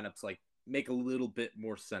those lineups like make a little bit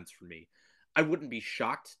more sense for me. I wouldn't be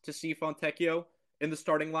shocked to see Fontecchio in the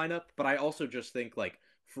starting lineup, but I also just think like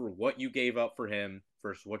for what you gave up for him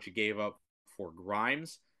versus what you gave up for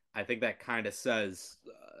Grimes, I think that kind of says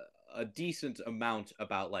a decent amount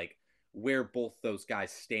about like where both those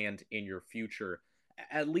guys stand in your future,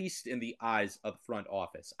 at least in the eyes of the front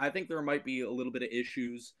office. I think there might be a little bit of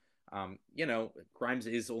issues. Grimes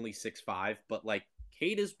is only 6'5", but like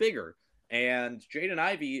Cade is bigger, and Jaden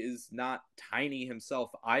Ivey is not tiny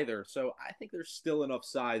himself either. So I think there's still enough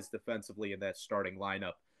size defensively in that starting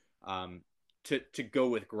lineup to go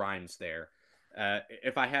with Grimes there.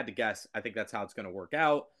 If I had to guess, I think that's how it's going to work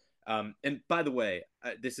out. And by the way,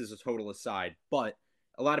 this is a total aside, but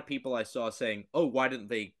a lot of people I saw saying, "Oh, why didn't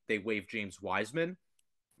they waive James Wiseman?"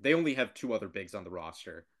 They only have 2 other bigs on the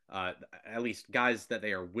roster, at least guys that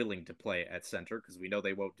they are willing to play at center, because we know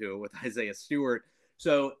they won't do it with Isaiah Stewart.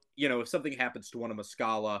 So, if something happens to one of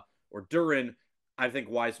Muscala or Duran, I think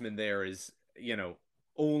Wiseman there is,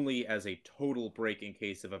 only as a total break in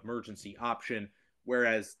case of emergency option,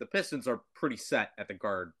 whereas the Pistons are pretty set at the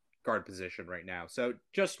guard position right now. So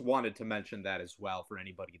just wanted to mention that as well for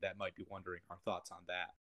anybody that might be wondering our thoughts on that.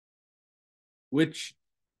 Which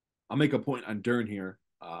I'll make a point on Duran here.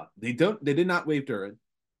 They did not waive Duran,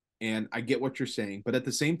 and I get what you're saying, but at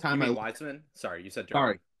the same time, Wiseman? Sorry, you said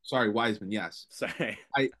Duran. Sorry, Wiseman. Yes. Sorry.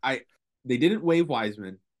 They didn't waive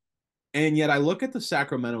Wiseman, and yet I look at the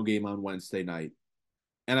Sacramento game on Wednesday night,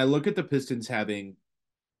 and I look at the Pistons having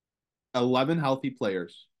 11 healthy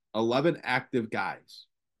players, 11 active guys.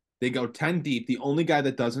 They go 10 deep. The only guy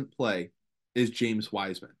that doesn't play is James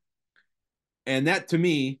Wiseman. And that, to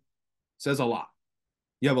me, says a lot.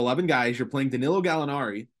 You have 11 guys. You're playing Danilo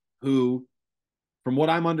Gallinari, who, from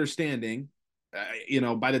what I'm understanding,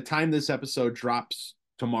 by the time this episode drops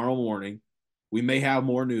tomorrow morning, we may have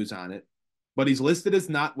more news on it. But he's listed as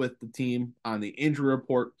not with the team on the injury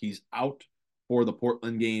report. He's out for the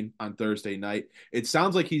Portland game on Thursday night. It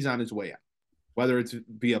sounds like he's on his way out, whether it's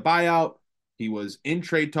via buyout. He was in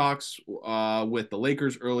trade talks with the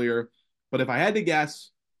Lakers earlier. But if I had to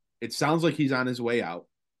guess, it sounds like he's on his way out.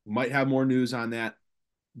 Might have more news on that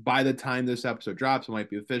by the time this episode drops. It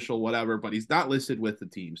might be official, whatever, but he's not listed with the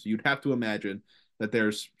team. So you'd have to imagine that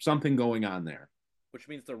there's something going on there. Which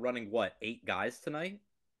means they're running, 8 guys tonight?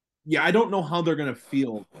 Yeah, I don't know how they're going to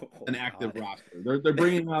field an active roster. They're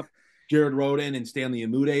bringing up Jared Rhoden and Stanley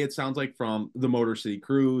Amude, it sounds like, from the Motor City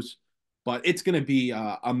Cruise. But it's going to be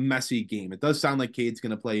a messy game. It does sound like Cade's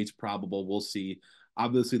going to play. It's probable. We'll see.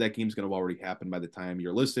 Obviously, that game's going to already happen by the time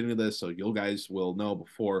you're listening to this, so you guys will know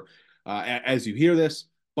before as you hear this.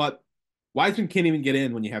 But Wiseman can't even get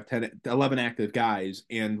in when you have 11 active guys,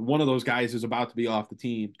 and one of those guys is about to be off the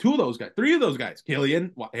team. 2 of those guys, 3 of those guys,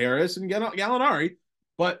 Killian, Harris, and Gallinari.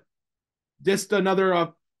 But just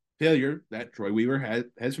another failure that Troy Weaver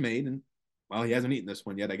has made, and well, he hasn't eaten this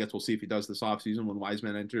one yet. I guess we'll see if he does this offseason when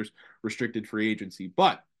Wiseman enters restricted free agency.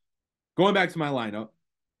 But going back to my lineup,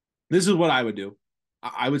 this is what I would do.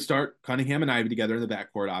 I would start Cunningham and Ivey together in the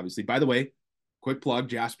backcourt, obviously. By the way, quick plug,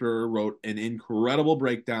 Jasper wrote an incredible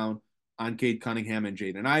breakdown on Cade Cunningham and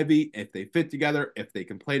Jaden Ivey, if they fit together, if they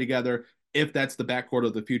can play together, if that's the backcourt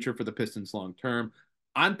of the future for the Pistons long term.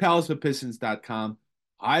 On palaceofpistons.com,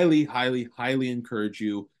 highly, highly, highly encourage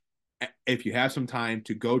you, if you have some time,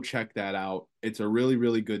 to go check that out. It's a really,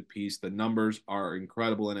 really good piece. The numbers are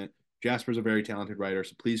incredible in it. Jasper's a very talented writer,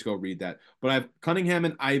 so please go read that. But I have Cunningham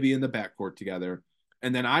and Ivey in the backcourt together,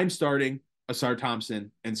 and then I'm starting Asar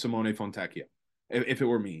Thompson and Simone Fontecchio, if it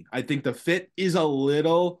were me. I think the fit is a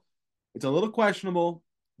little questionable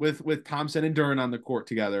with Thompson and Duran on the court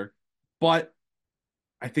together, but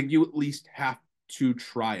I think you at least have to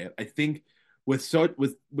try it. I think with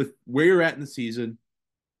where you're at in the season,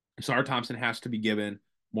 Asar Thompson has to be given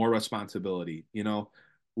more responsibility.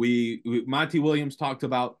 Monty Williams talked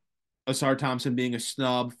about Asar Thompson being a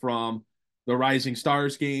snub from the Rising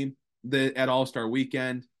Stars game at All-Star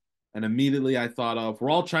Weekend, and immediately I thought of, we're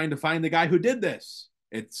all trying to find the guy who did this.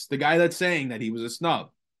 It's the guy that's saying that he was a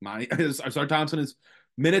snub. Asar Thompson's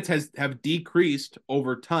minutes have decreased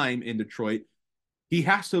over time in Detroit. He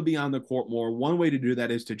has to be on the court more. One way to do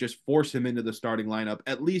that is to just force him into the starting lineup,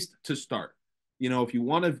 at least to start. If you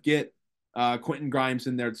want to get Quentin Grimes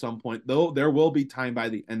in there at some point, though, there will be time by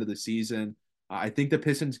the end of the season. I think the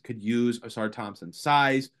Pistons could use Asar Thompson's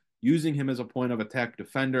size, using him as a point of attack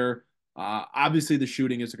defender. Obviously, the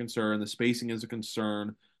shooting is a concern. The spacing is a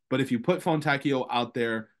concern. But if you put Fontecchio out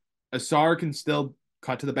there, Asar can still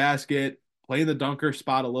cut to the basket, play the dunker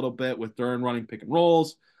spot a little bit with Duran running pick and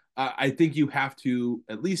rolls. I think you have to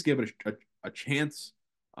at least give it a chance.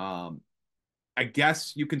 I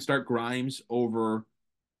guess you can start Grimes over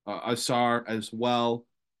Asar as well.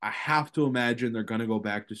 I have to imagine they're going to go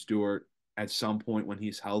back to Stewart at some point when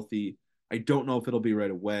he's healthy. I don't know if it'll be right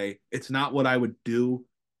away. It's not what I would do.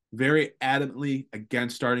 Very adamantly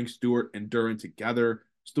against starting Stewart and Duren together.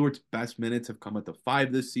 Stewart's best minutes have come at the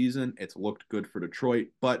 5 this season. It's looked good for Detroit.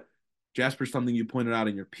 But Jasper, something you pointed out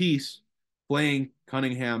in your piece, playing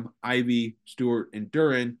Cunningham, Ivy, Stewart, and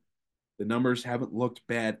Duren, the numbers haven't looked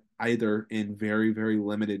bad either in very, very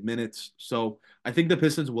limited minutes. So I think the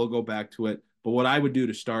Pistons will go back to it. But what I would do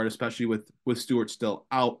to start, especially with Stewart still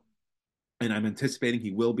out, and I'm anticipating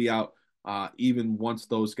he will be out, even once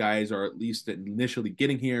those guys are at least initially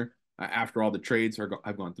getting here, after all the trades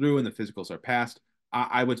have gone through and the physicals are passed,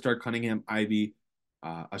 I would start Cunningham, Ivy,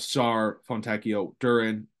 Asar, Fontecchio,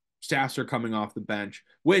 Duren, Sasser coming off the bench,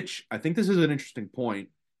 which I think this is an interesting point.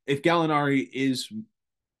 If Gallinari is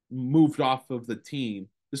moved off of the team,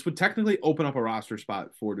 this would technically open up a roster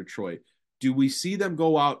spot for Detroit. Do we see them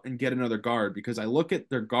go out and get another guard? Because I look at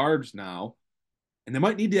their guards now, and they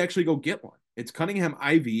might need to actually go get one. It's Cunningham,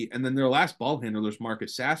 Ivy, and then their last ball handler is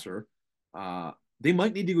Marcus Sasser. They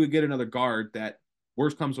might need to go get another guard that,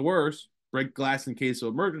 worst comes to worst, break glass in case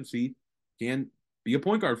of emergency, can be a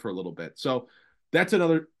point guard for a little bit. So that's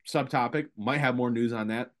another subtopic. Might have more news on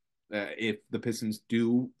that if the Pistons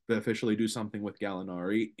do officially do something with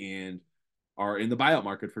Gallinari and are in the buyout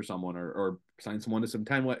market for someone, or sign someone to some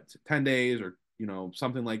 10 days or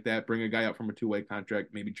something like that. Bring a guy out from a 2-way contract.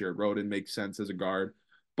 Maybe Jared Rhoden makes sense as a guard.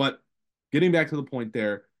 But getting back to the point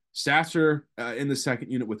there, Sasser in the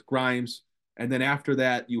second unit with Grimes. And then after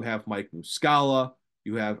that, you have Mike Muscala.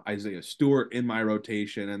 You have Isaiah Stewart in my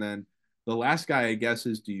rotation. And then the last guy, I guess,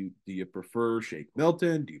 is do you prefer Shake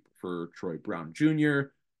Milton? Do you prefer Troy Brown Jr.?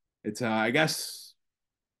 It's, I guess,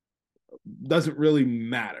 doesn't really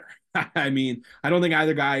matter. I mean, I don't think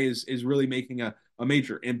either guy is really making a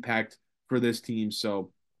major impact for this team.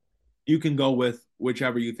 So you can go with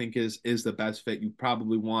whichever you think is the best fit. You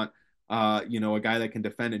probably want, a guy that can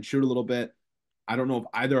defend and shoot a little bit. I don't know if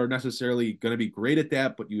either are necessarily going to be great at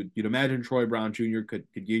that, but you'd imagine Troy Brown Jr. could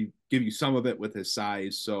give you some of it with his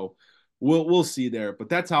size. So we'll see there. But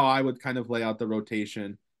that's how I would kind of lay out the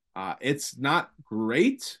rotation. It's not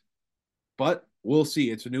great, but we'll see.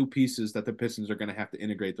 It's new pieces that the Pistons are going to have to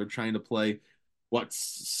integrate. They're trying to play,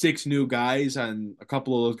 6 new guys, and a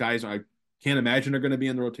couple of those guys I can't imagine are going to be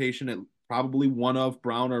in the rotation. Probably one of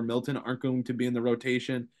Brown or Milton aren't going to be in the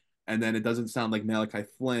rotation. And then it doesn't sound like Malachi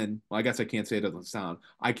Flynn. Well, I guess I can't say it doesn't sound.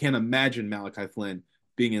 I can't imagine Malachi Flynn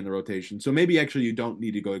being in the rotation. So maybe actually you don't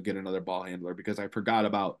need to go get another ball handler, because I forgot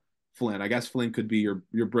about Flynn. I guess Flynn could be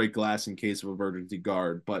your break glass in case of emergency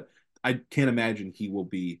guard, but I can't imagine he will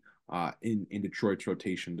be in Detroit's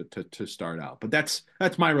rotation to start out. But that's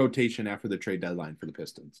my rotation after the trade deadline for the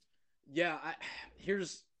Pistons. Yeah,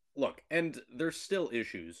 look, and there's still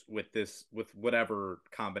issues with this, with whatever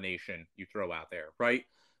combination you throw out there, right?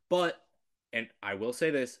 But, and I will say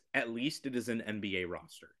this, at least it is an NBA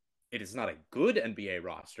roster. It is not a good NBA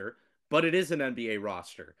roster, but it is an NBA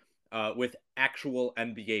roster with actual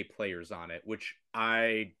NBA players on it, which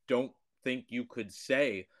I don't think you could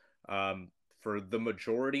say for the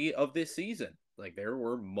majority of this season. Like, there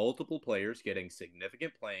were multiple players getting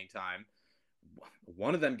significant playing time.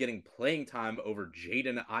 One of them getting playing time over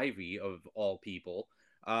Jaden Ivey, of all people,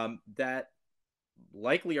 that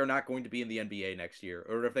likely are not going to be in the NBA next year.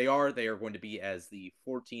 Or if they are going to be as the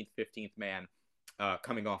 14th, 15th man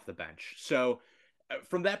coming off the bench. So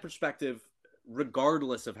from that perspective,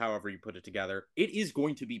 regardless of however you put it together, it is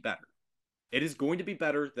going to be better. It is going to be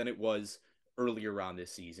better than it was earlier on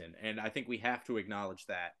this season. And I think we have to acknowledge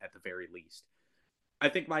that at the very least. I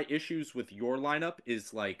think my issues with your lineup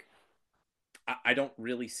is, like, I don't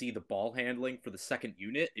really see the ball handling for the second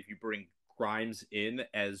unit if you bring Grimes in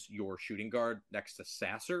as your shooting guard next to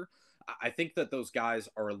Sasser. I think that those guys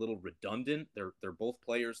are a little redundant. They're both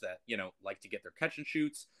players that, like to get their catch and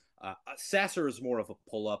shoots. Sasser is more of a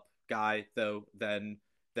pull-up guy, though, than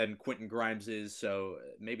Quentin Grimes is, so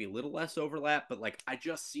maybe a little less overlap, but, like, I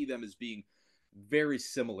just see them as being very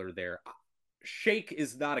similar there. Shake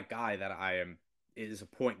is not a guy that is a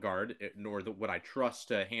point guard, nor would I trust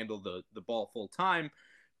to handle the ball full time,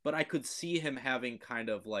 but I could see him having kind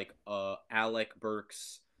of like a Alec,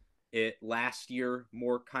 Burks last year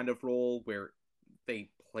more kind of role, where they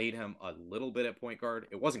played him a little bit at point guard.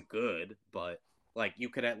 It wasn't good, but, like, you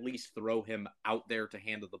could at least throw him out there to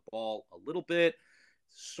handle the ball a little bit,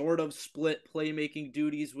 sort of split playmaking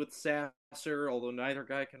duties with Sasser, although neither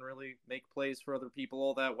guy can really make plays for other people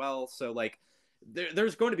all that well. So, like,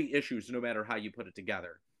 there's going to be issues no matter how you put it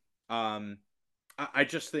together. I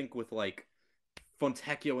just think with like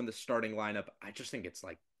Fontecchio in the starting lineup, I just think it's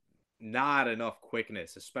like not enough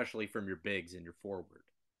quickness, especially from your bigs and your forward.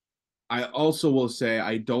 I also will say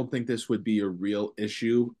I don't think this would be a real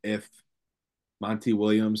issue if Monty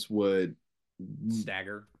Williams would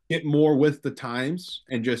Stagger. get more with the times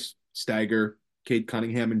and just stagger Cade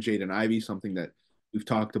Cunningham and Jaden Ivey, something that we've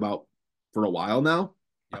talked about for a while now.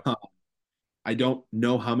 Yep. I don't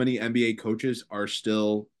know how many NBA coaches are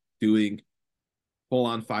still doing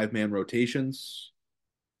full-on five-man rotations.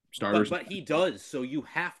 Starters, but he does, so you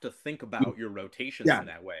have to think about your rotations in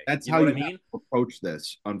that way. That's you how know you what I mean? approach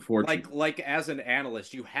this. Unfortunately, Like as an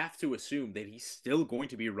analyst, you have to assume that he's still going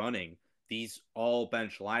to be running these all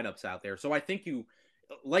bench lineups out there. So I think you,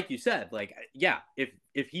 like you said, like yeah,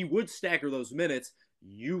 if he would stagger those minutes,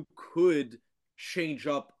 you could change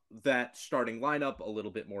up that starting lineup a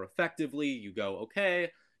little bit more effectively. You go,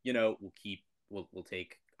 okay, we'll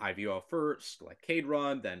take Ivy off first, let Cade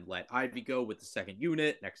run, then let Ivy go with the second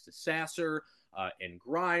unit next to Sasser and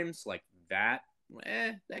Grimes. Like that,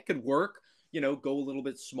 that could work. Go a little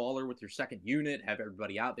bit smaller with your second unit, have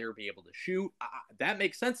everybody out there be able to shoot. That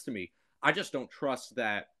makes sense to me. I just don't trust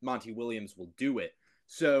that Monty Williams will do it.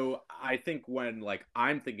 So I think when like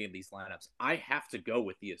I'm thinking of these lineups, I have to go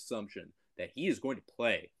with the assumption that he is going to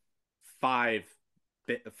play five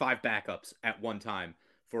backups at one time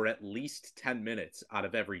for at least 10 minutes out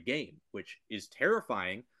of every game, which is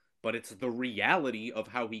terrifying, but it's the reality of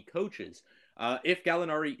how he coaches. If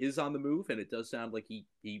Gallinari is on the move, and it does sound like he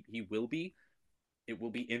will be, it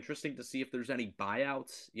will be interesting to see if there's any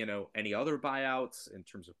buyouts, any other buyouts in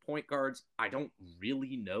terms of point guards. I don't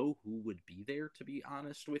really know who would be there, to be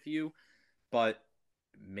honest with you, but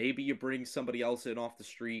maybe you bring somebody else in off the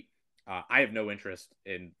street. I have no interest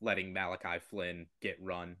in letting Malachi Flynn get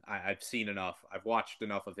run. I've seen enough. I've watched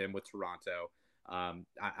enough of him with Toronto.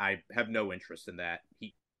 I have no interest in that.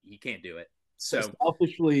 He can't do it. So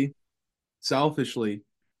selfishly,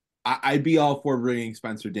 I'd be all for bringing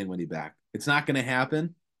Spencer Dinwiddie back. It's not going to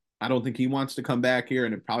happen. I don't think he wants to come back here,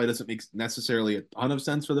 and it probably doesn't make necessarily a ton of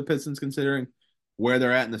sense for the Pistons considering where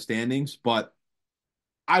they're at in the standings, but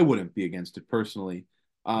I wouldn't be against it personally.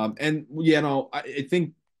 I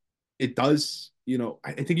think it does,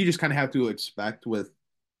 I think you just kind of have to expect with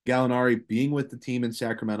Gallinari being with the team in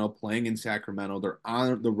Sacramento, playing in Sacramento, they're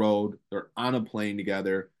on the road, they're on a plane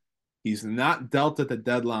together. He's not dealt at the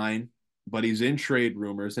deadline, but he's in trade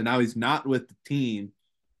rumors, and now he's not with the team.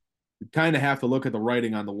 You kind of have to look at the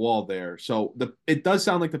writing on the wall there. So it does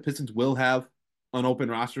sound like the Pistons will have an open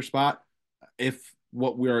roster spot if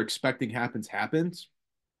what we're expecting happens.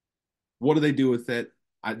 What do they do with it?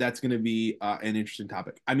 That's going to be an interesting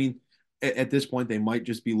topic. I mean, at this point, they might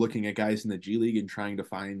just be looking at guys in the G League and trying to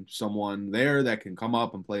find someone there that can come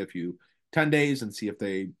up and play a few 10 days and see if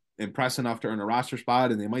they impress enough to earn a roster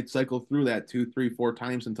spot. And they might cycle through that 2, 3, 4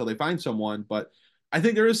 times until they find someone. But I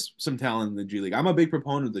think there is some talent in the G League. I'm a big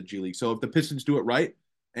proponent of the G League. So if the Pistons do it right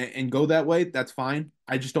and go that way, that's fine.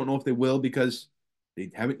 I just don't know if they will because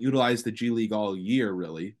they haven't utilized the G League all year,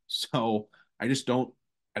 really. So I don't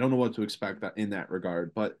know what to expect in that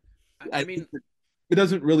regard. But I mean, it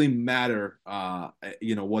doesn't really matter,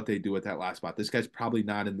 what they do at that last spot. This guy's probably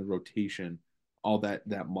not in the rotation all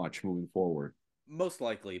that much moving forward. Most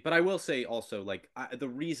likely. But I will say also, like, the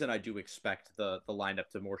reason I do expect the lineup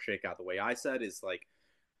to more shake out the way I said is, like,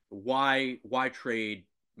 why trade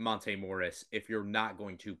Monte Morris if you're not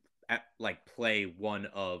going to, play one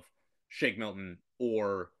of Shake Milton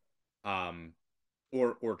or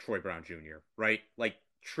Troy Brown Jr., right? Like,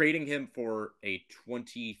 trading him for a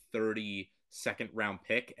 2030 second round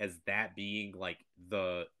pick as that being like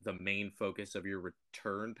the main focus of your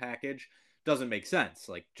return package doesn't make sense.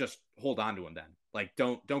 Like, just hold on to him then. Like,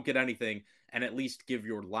 don't get anything, and at least give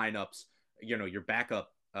your lineups, your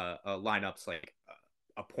backup lineups like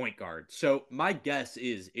a point guard. So my guess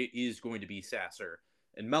is it is going to be Sasser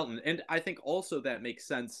and Melton, and I think also that makes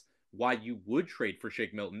sense why you would trade for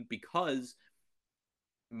Shake Milton, because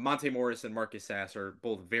Monte Morris and Marcus Sasser,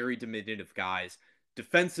 both very diminutive guys.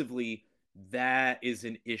 Defensively, that is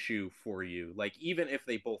an issue for you. Like, even if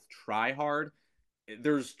they both try hard,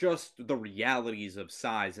 there's just the realities of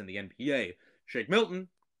size in the NBA. Shake Milton,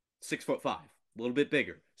 6'5", a little bit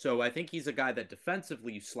bigger. So I think he's a guy that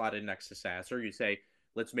defensively you slot in next to Sasser. You say,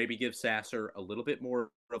 let's maybe give Sasser a little bit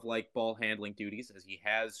more of like ball handling duties, as he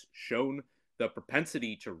has shown the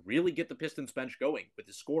propensity to really get the Pistons bench going with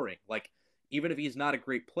his scoring. Like, even if he's not a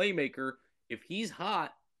great playmaker, if he's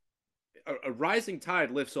hot, a rising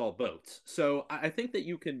tide lifts all boats. So I think that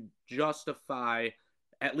you can justify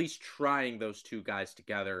at least trying those two guys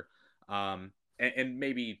together, and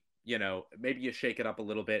maybe maybe you shake it up a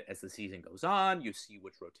little bit as the season goes on. You see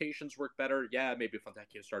which rotations work better. Yeah, maybe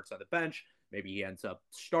Fontecchio starts on the bench. Maybe he ends up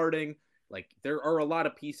starting. Like, there are a lot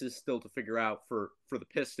of pieces still to figure out for the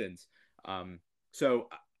Pistons. So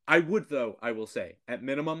I will say, at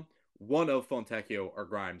minimum, one of Fontecchio or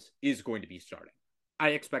Grimes is going to be starting. I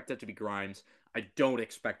expect it to be Grimes. I don't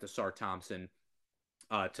expect Asar Thompson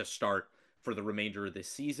to start for the remainder of this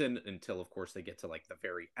season until, of course, they get to like the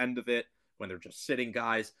very end of it when they're just sitting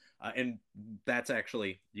guys. And that's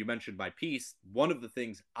actually, you mentioned my piece. One of the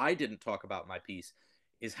things I didn't talk about in my piece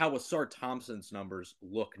is how Asar Thompson's numbers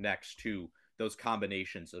look next to those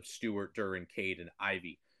combinations of Stewart, Duren, Cade, and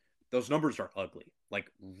Ivy. Those numbers are ugly,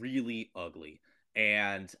 like really ugly.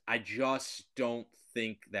 And I just don't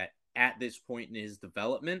think that at this point in his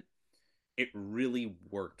development, it really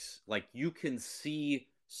works. Like, you can see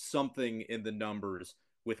something in the numbers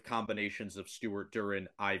with combinations of Stewart, Duren,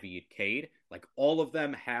 Ivy, and Cade. Like, all of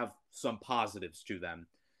them have some positives to them.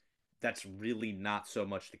 That's really not so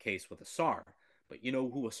much the case with Asar. But you know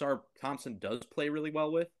who Asar Thompson does play really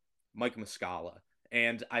well with? Mike Muscala.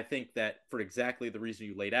 And I think that for exactly the reason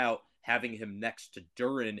you laid out, having him next to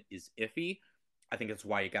Duren is iffy. I think that's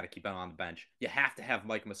why you got to keep him on the bench. You have to have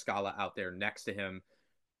Mike Muscala out there next to him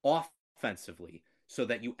offensively so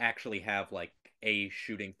that you actually have like a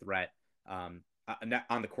shooting threat on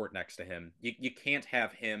the court next to him. You can't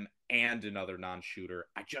have him and another non-shooter.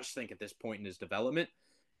 I just think at this point in his development,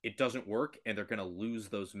 it doesn't work, and they're going to lose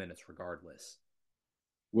those minutes regardless.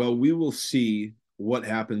 Well, we will see what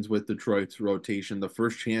happens with Detroit's rotation. The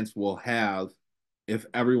first chance we'll have, if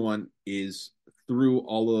everyone is through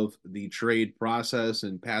all of the trade process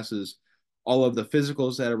and passes all of the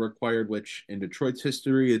physicals that are required, which in Detroit's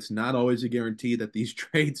history, it's not always a guarantee that these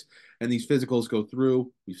trades and these physicals go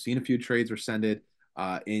through. We've seen a few trades rescinded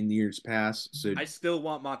in years past. So I still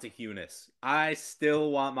want Montehunis. I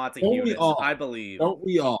believe. Don't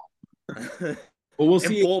we all? But we'll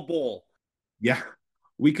see. Bull. Yeah.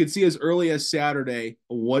 We could see as early as Saturday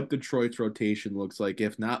what Detroit's rotation looks like.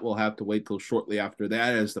 If not, we'll have to wait till shortly after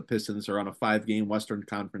that as the Pistons are on a 5-game Western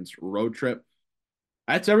Conference road trip.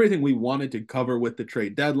 That's everything we wanted to cover with the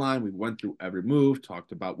trade deadline. We went through every move,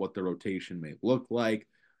 talked about what the rotation may look like,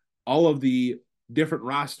 all of the different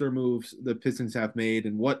roster moves the Pistons have made,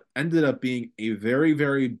 and what ended up being a very,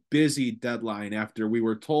 very busy deadline after we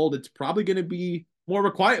were told it's probably going to be more of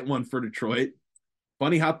a quiet one for Detroit.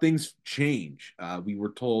 Funny how things change. We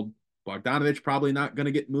were told Bogdanovic probably not going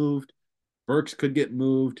to get moved. Burks could get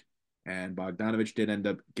moved, and Bogdanovic did end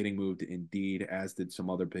up getting moved indeed, as did some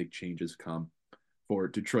other big changes come for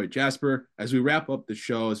Detroit. Jasper, as we wrap up the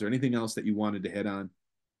show, is there anything else that you wanted to hit on?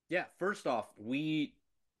 Yeah, first off, we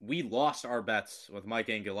lost our bets with Mike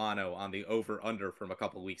Angolano on the over-under from a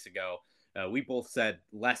couple weeks ago. We both said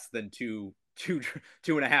less than two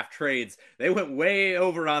and a half trades. They went way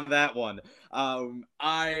over on that one.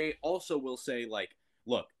 I also will say, like,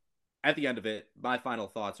 look, at the end of it, my final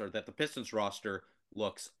thoughts are that the Pistons roster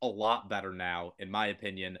looks a lot better now, in my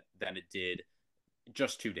opinion, than it did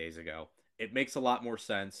just 2 days ago. It makes a lot more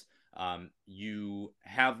sense. You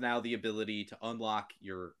have now the ability to unlock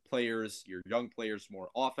your players, your young players, more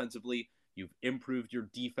offensively. You've improved your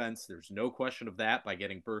defense. There's no question of that by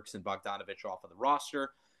getting Burks and Bogdanovic off of the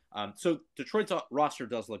roster. So Detroit's roster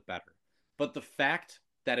does look better. But the fact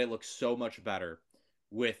that it looks so much better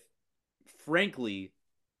with, frankly,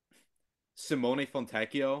 Simone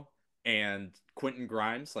Fontecchio and Quentin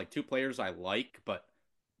Grimes, like two players I like, but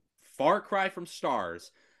far cry from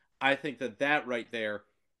stars, I think that right there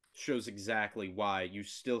shows exactly why you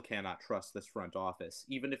still cannot trust this front office.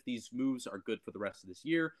 Even if these moves are good for the rest of this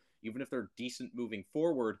year, even if they're decent moving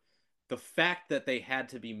forward, the fact that they had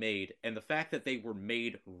to be made, and the fact that they were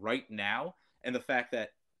made right now, and the fact that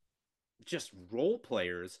just role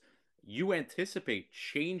players, you anticipate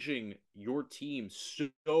changing your team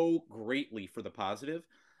so greatly for the positive,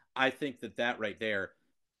 I think that right there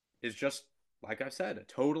is just, like I said, a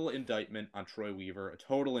total indictment on Troy Weaver, a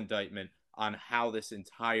total indictment on how this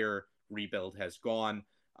entire rebuild has gone.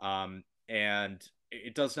 And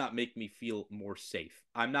it does not make me feel more safe.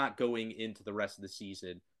 I'm not going into the rest of the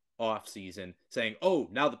season, off season, saying, oh,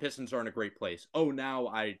 now the Pistons are in a great place. Oh, now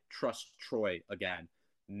I trust Troy again.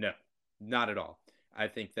 No, not at all. I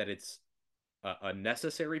think that it's a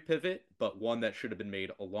necessary pivot, but one that should have been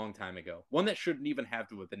made a long time ago. One that shouldn't even have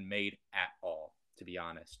to have been made at all, to be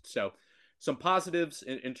honest. So some positives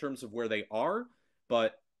in terms of where they are,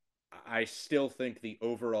 but I still think the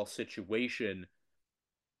overall situation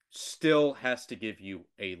still has to give you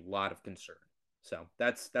a lot of concern. So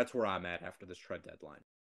that's where I'm at after this trade deadline.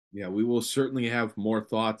 Yeah, we will certainly have more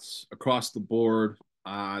thoughts across the board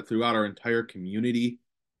throughout our entire community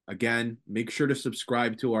Again, make sure to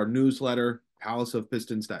subscribe to our newsletter,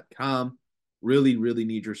 palaceofpistons.com. Really, really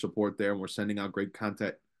need your support there. And we're sending out great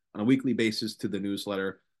content on a weekly basis to the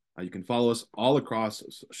newsletter. You can follow us all across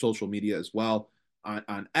social media as well.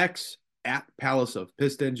 On X, at Palace of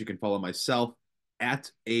Pistons. You can follow myself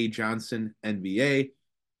at A Johnson NBA,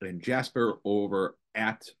 and Jasper over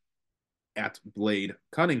at Blade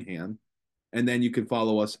Cunningham. And then you can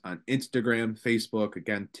follow us on Instagram, Facebook,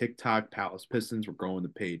 again, TikTok, Palace Pistons. We're growing the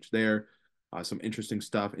page there. Some interesting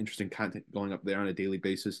stuff, interesting content going up there on a daily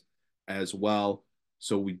basis as well.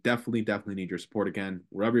 So we definitely need your support. Again,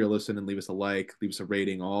 wherever you're listening, leave us a like, leave us a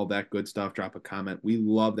rating, all that good stuff. Drop a comment. We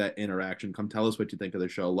love that interaction. Come tell us what you think of the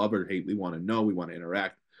show. Love or hate, we want to know. We want to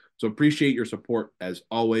interact. So appreciate your support as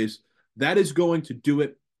always. That is going to do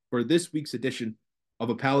it for this week's edition of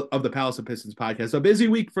the Palace of Pistons podcast. A busy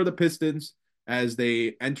week for the Pistons as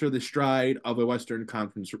they enter the stride of a Western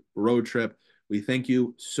Conference road trip. We thank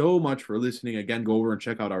you so much for listening. Again, go over and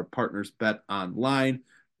check out our partners Bet Online.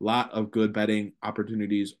 Lot of good betting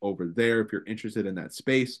opportunities over there if you're interested in that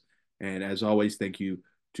space. And as always, thank you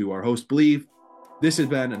to our host, Believe. This has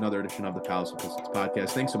been another edition of the Palace of Pistons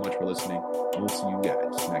podcast. Thanks so much for listening. And we'll see you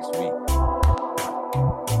guys next week.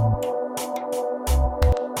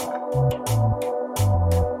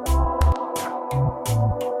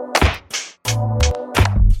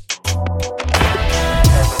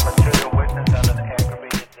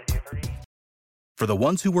 For the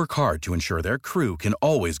ones who work hard to ensure their crew can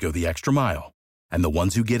always go the extra mile, and the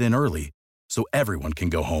ones who get in early so everyone can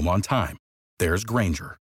go home on time, there's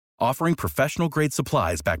Grainger, offering professional-grade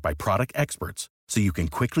supplies backed by product experts so you can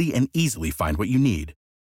quickly and easily find what you need.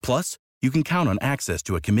 Plus, you can count on access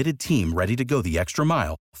to a committed team ready to go the extra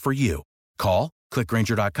mile for you. Call, click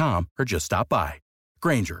Grainger.com, or just stop by.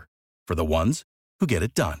 Grainger, for the ones who get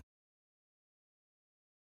it done.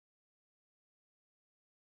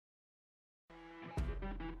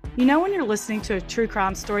 You know when you're listening to a true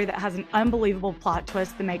crime story that has an unbelievable plot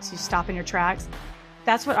twist that makes you stop in your tracks?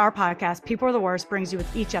 That's what our podcast, People Are the Worst, brings you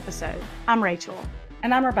with each episode. I'm Rachel.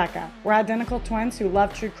 And I'm Rebecca. We're identical twins who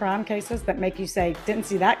love true crime cases that make you say, didn't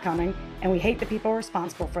see that coming, and we hate the people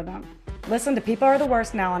responsible for them. Listen to People Are the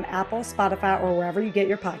Worst now on Apple, Spotify, or wherever you get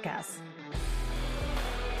your podcasts.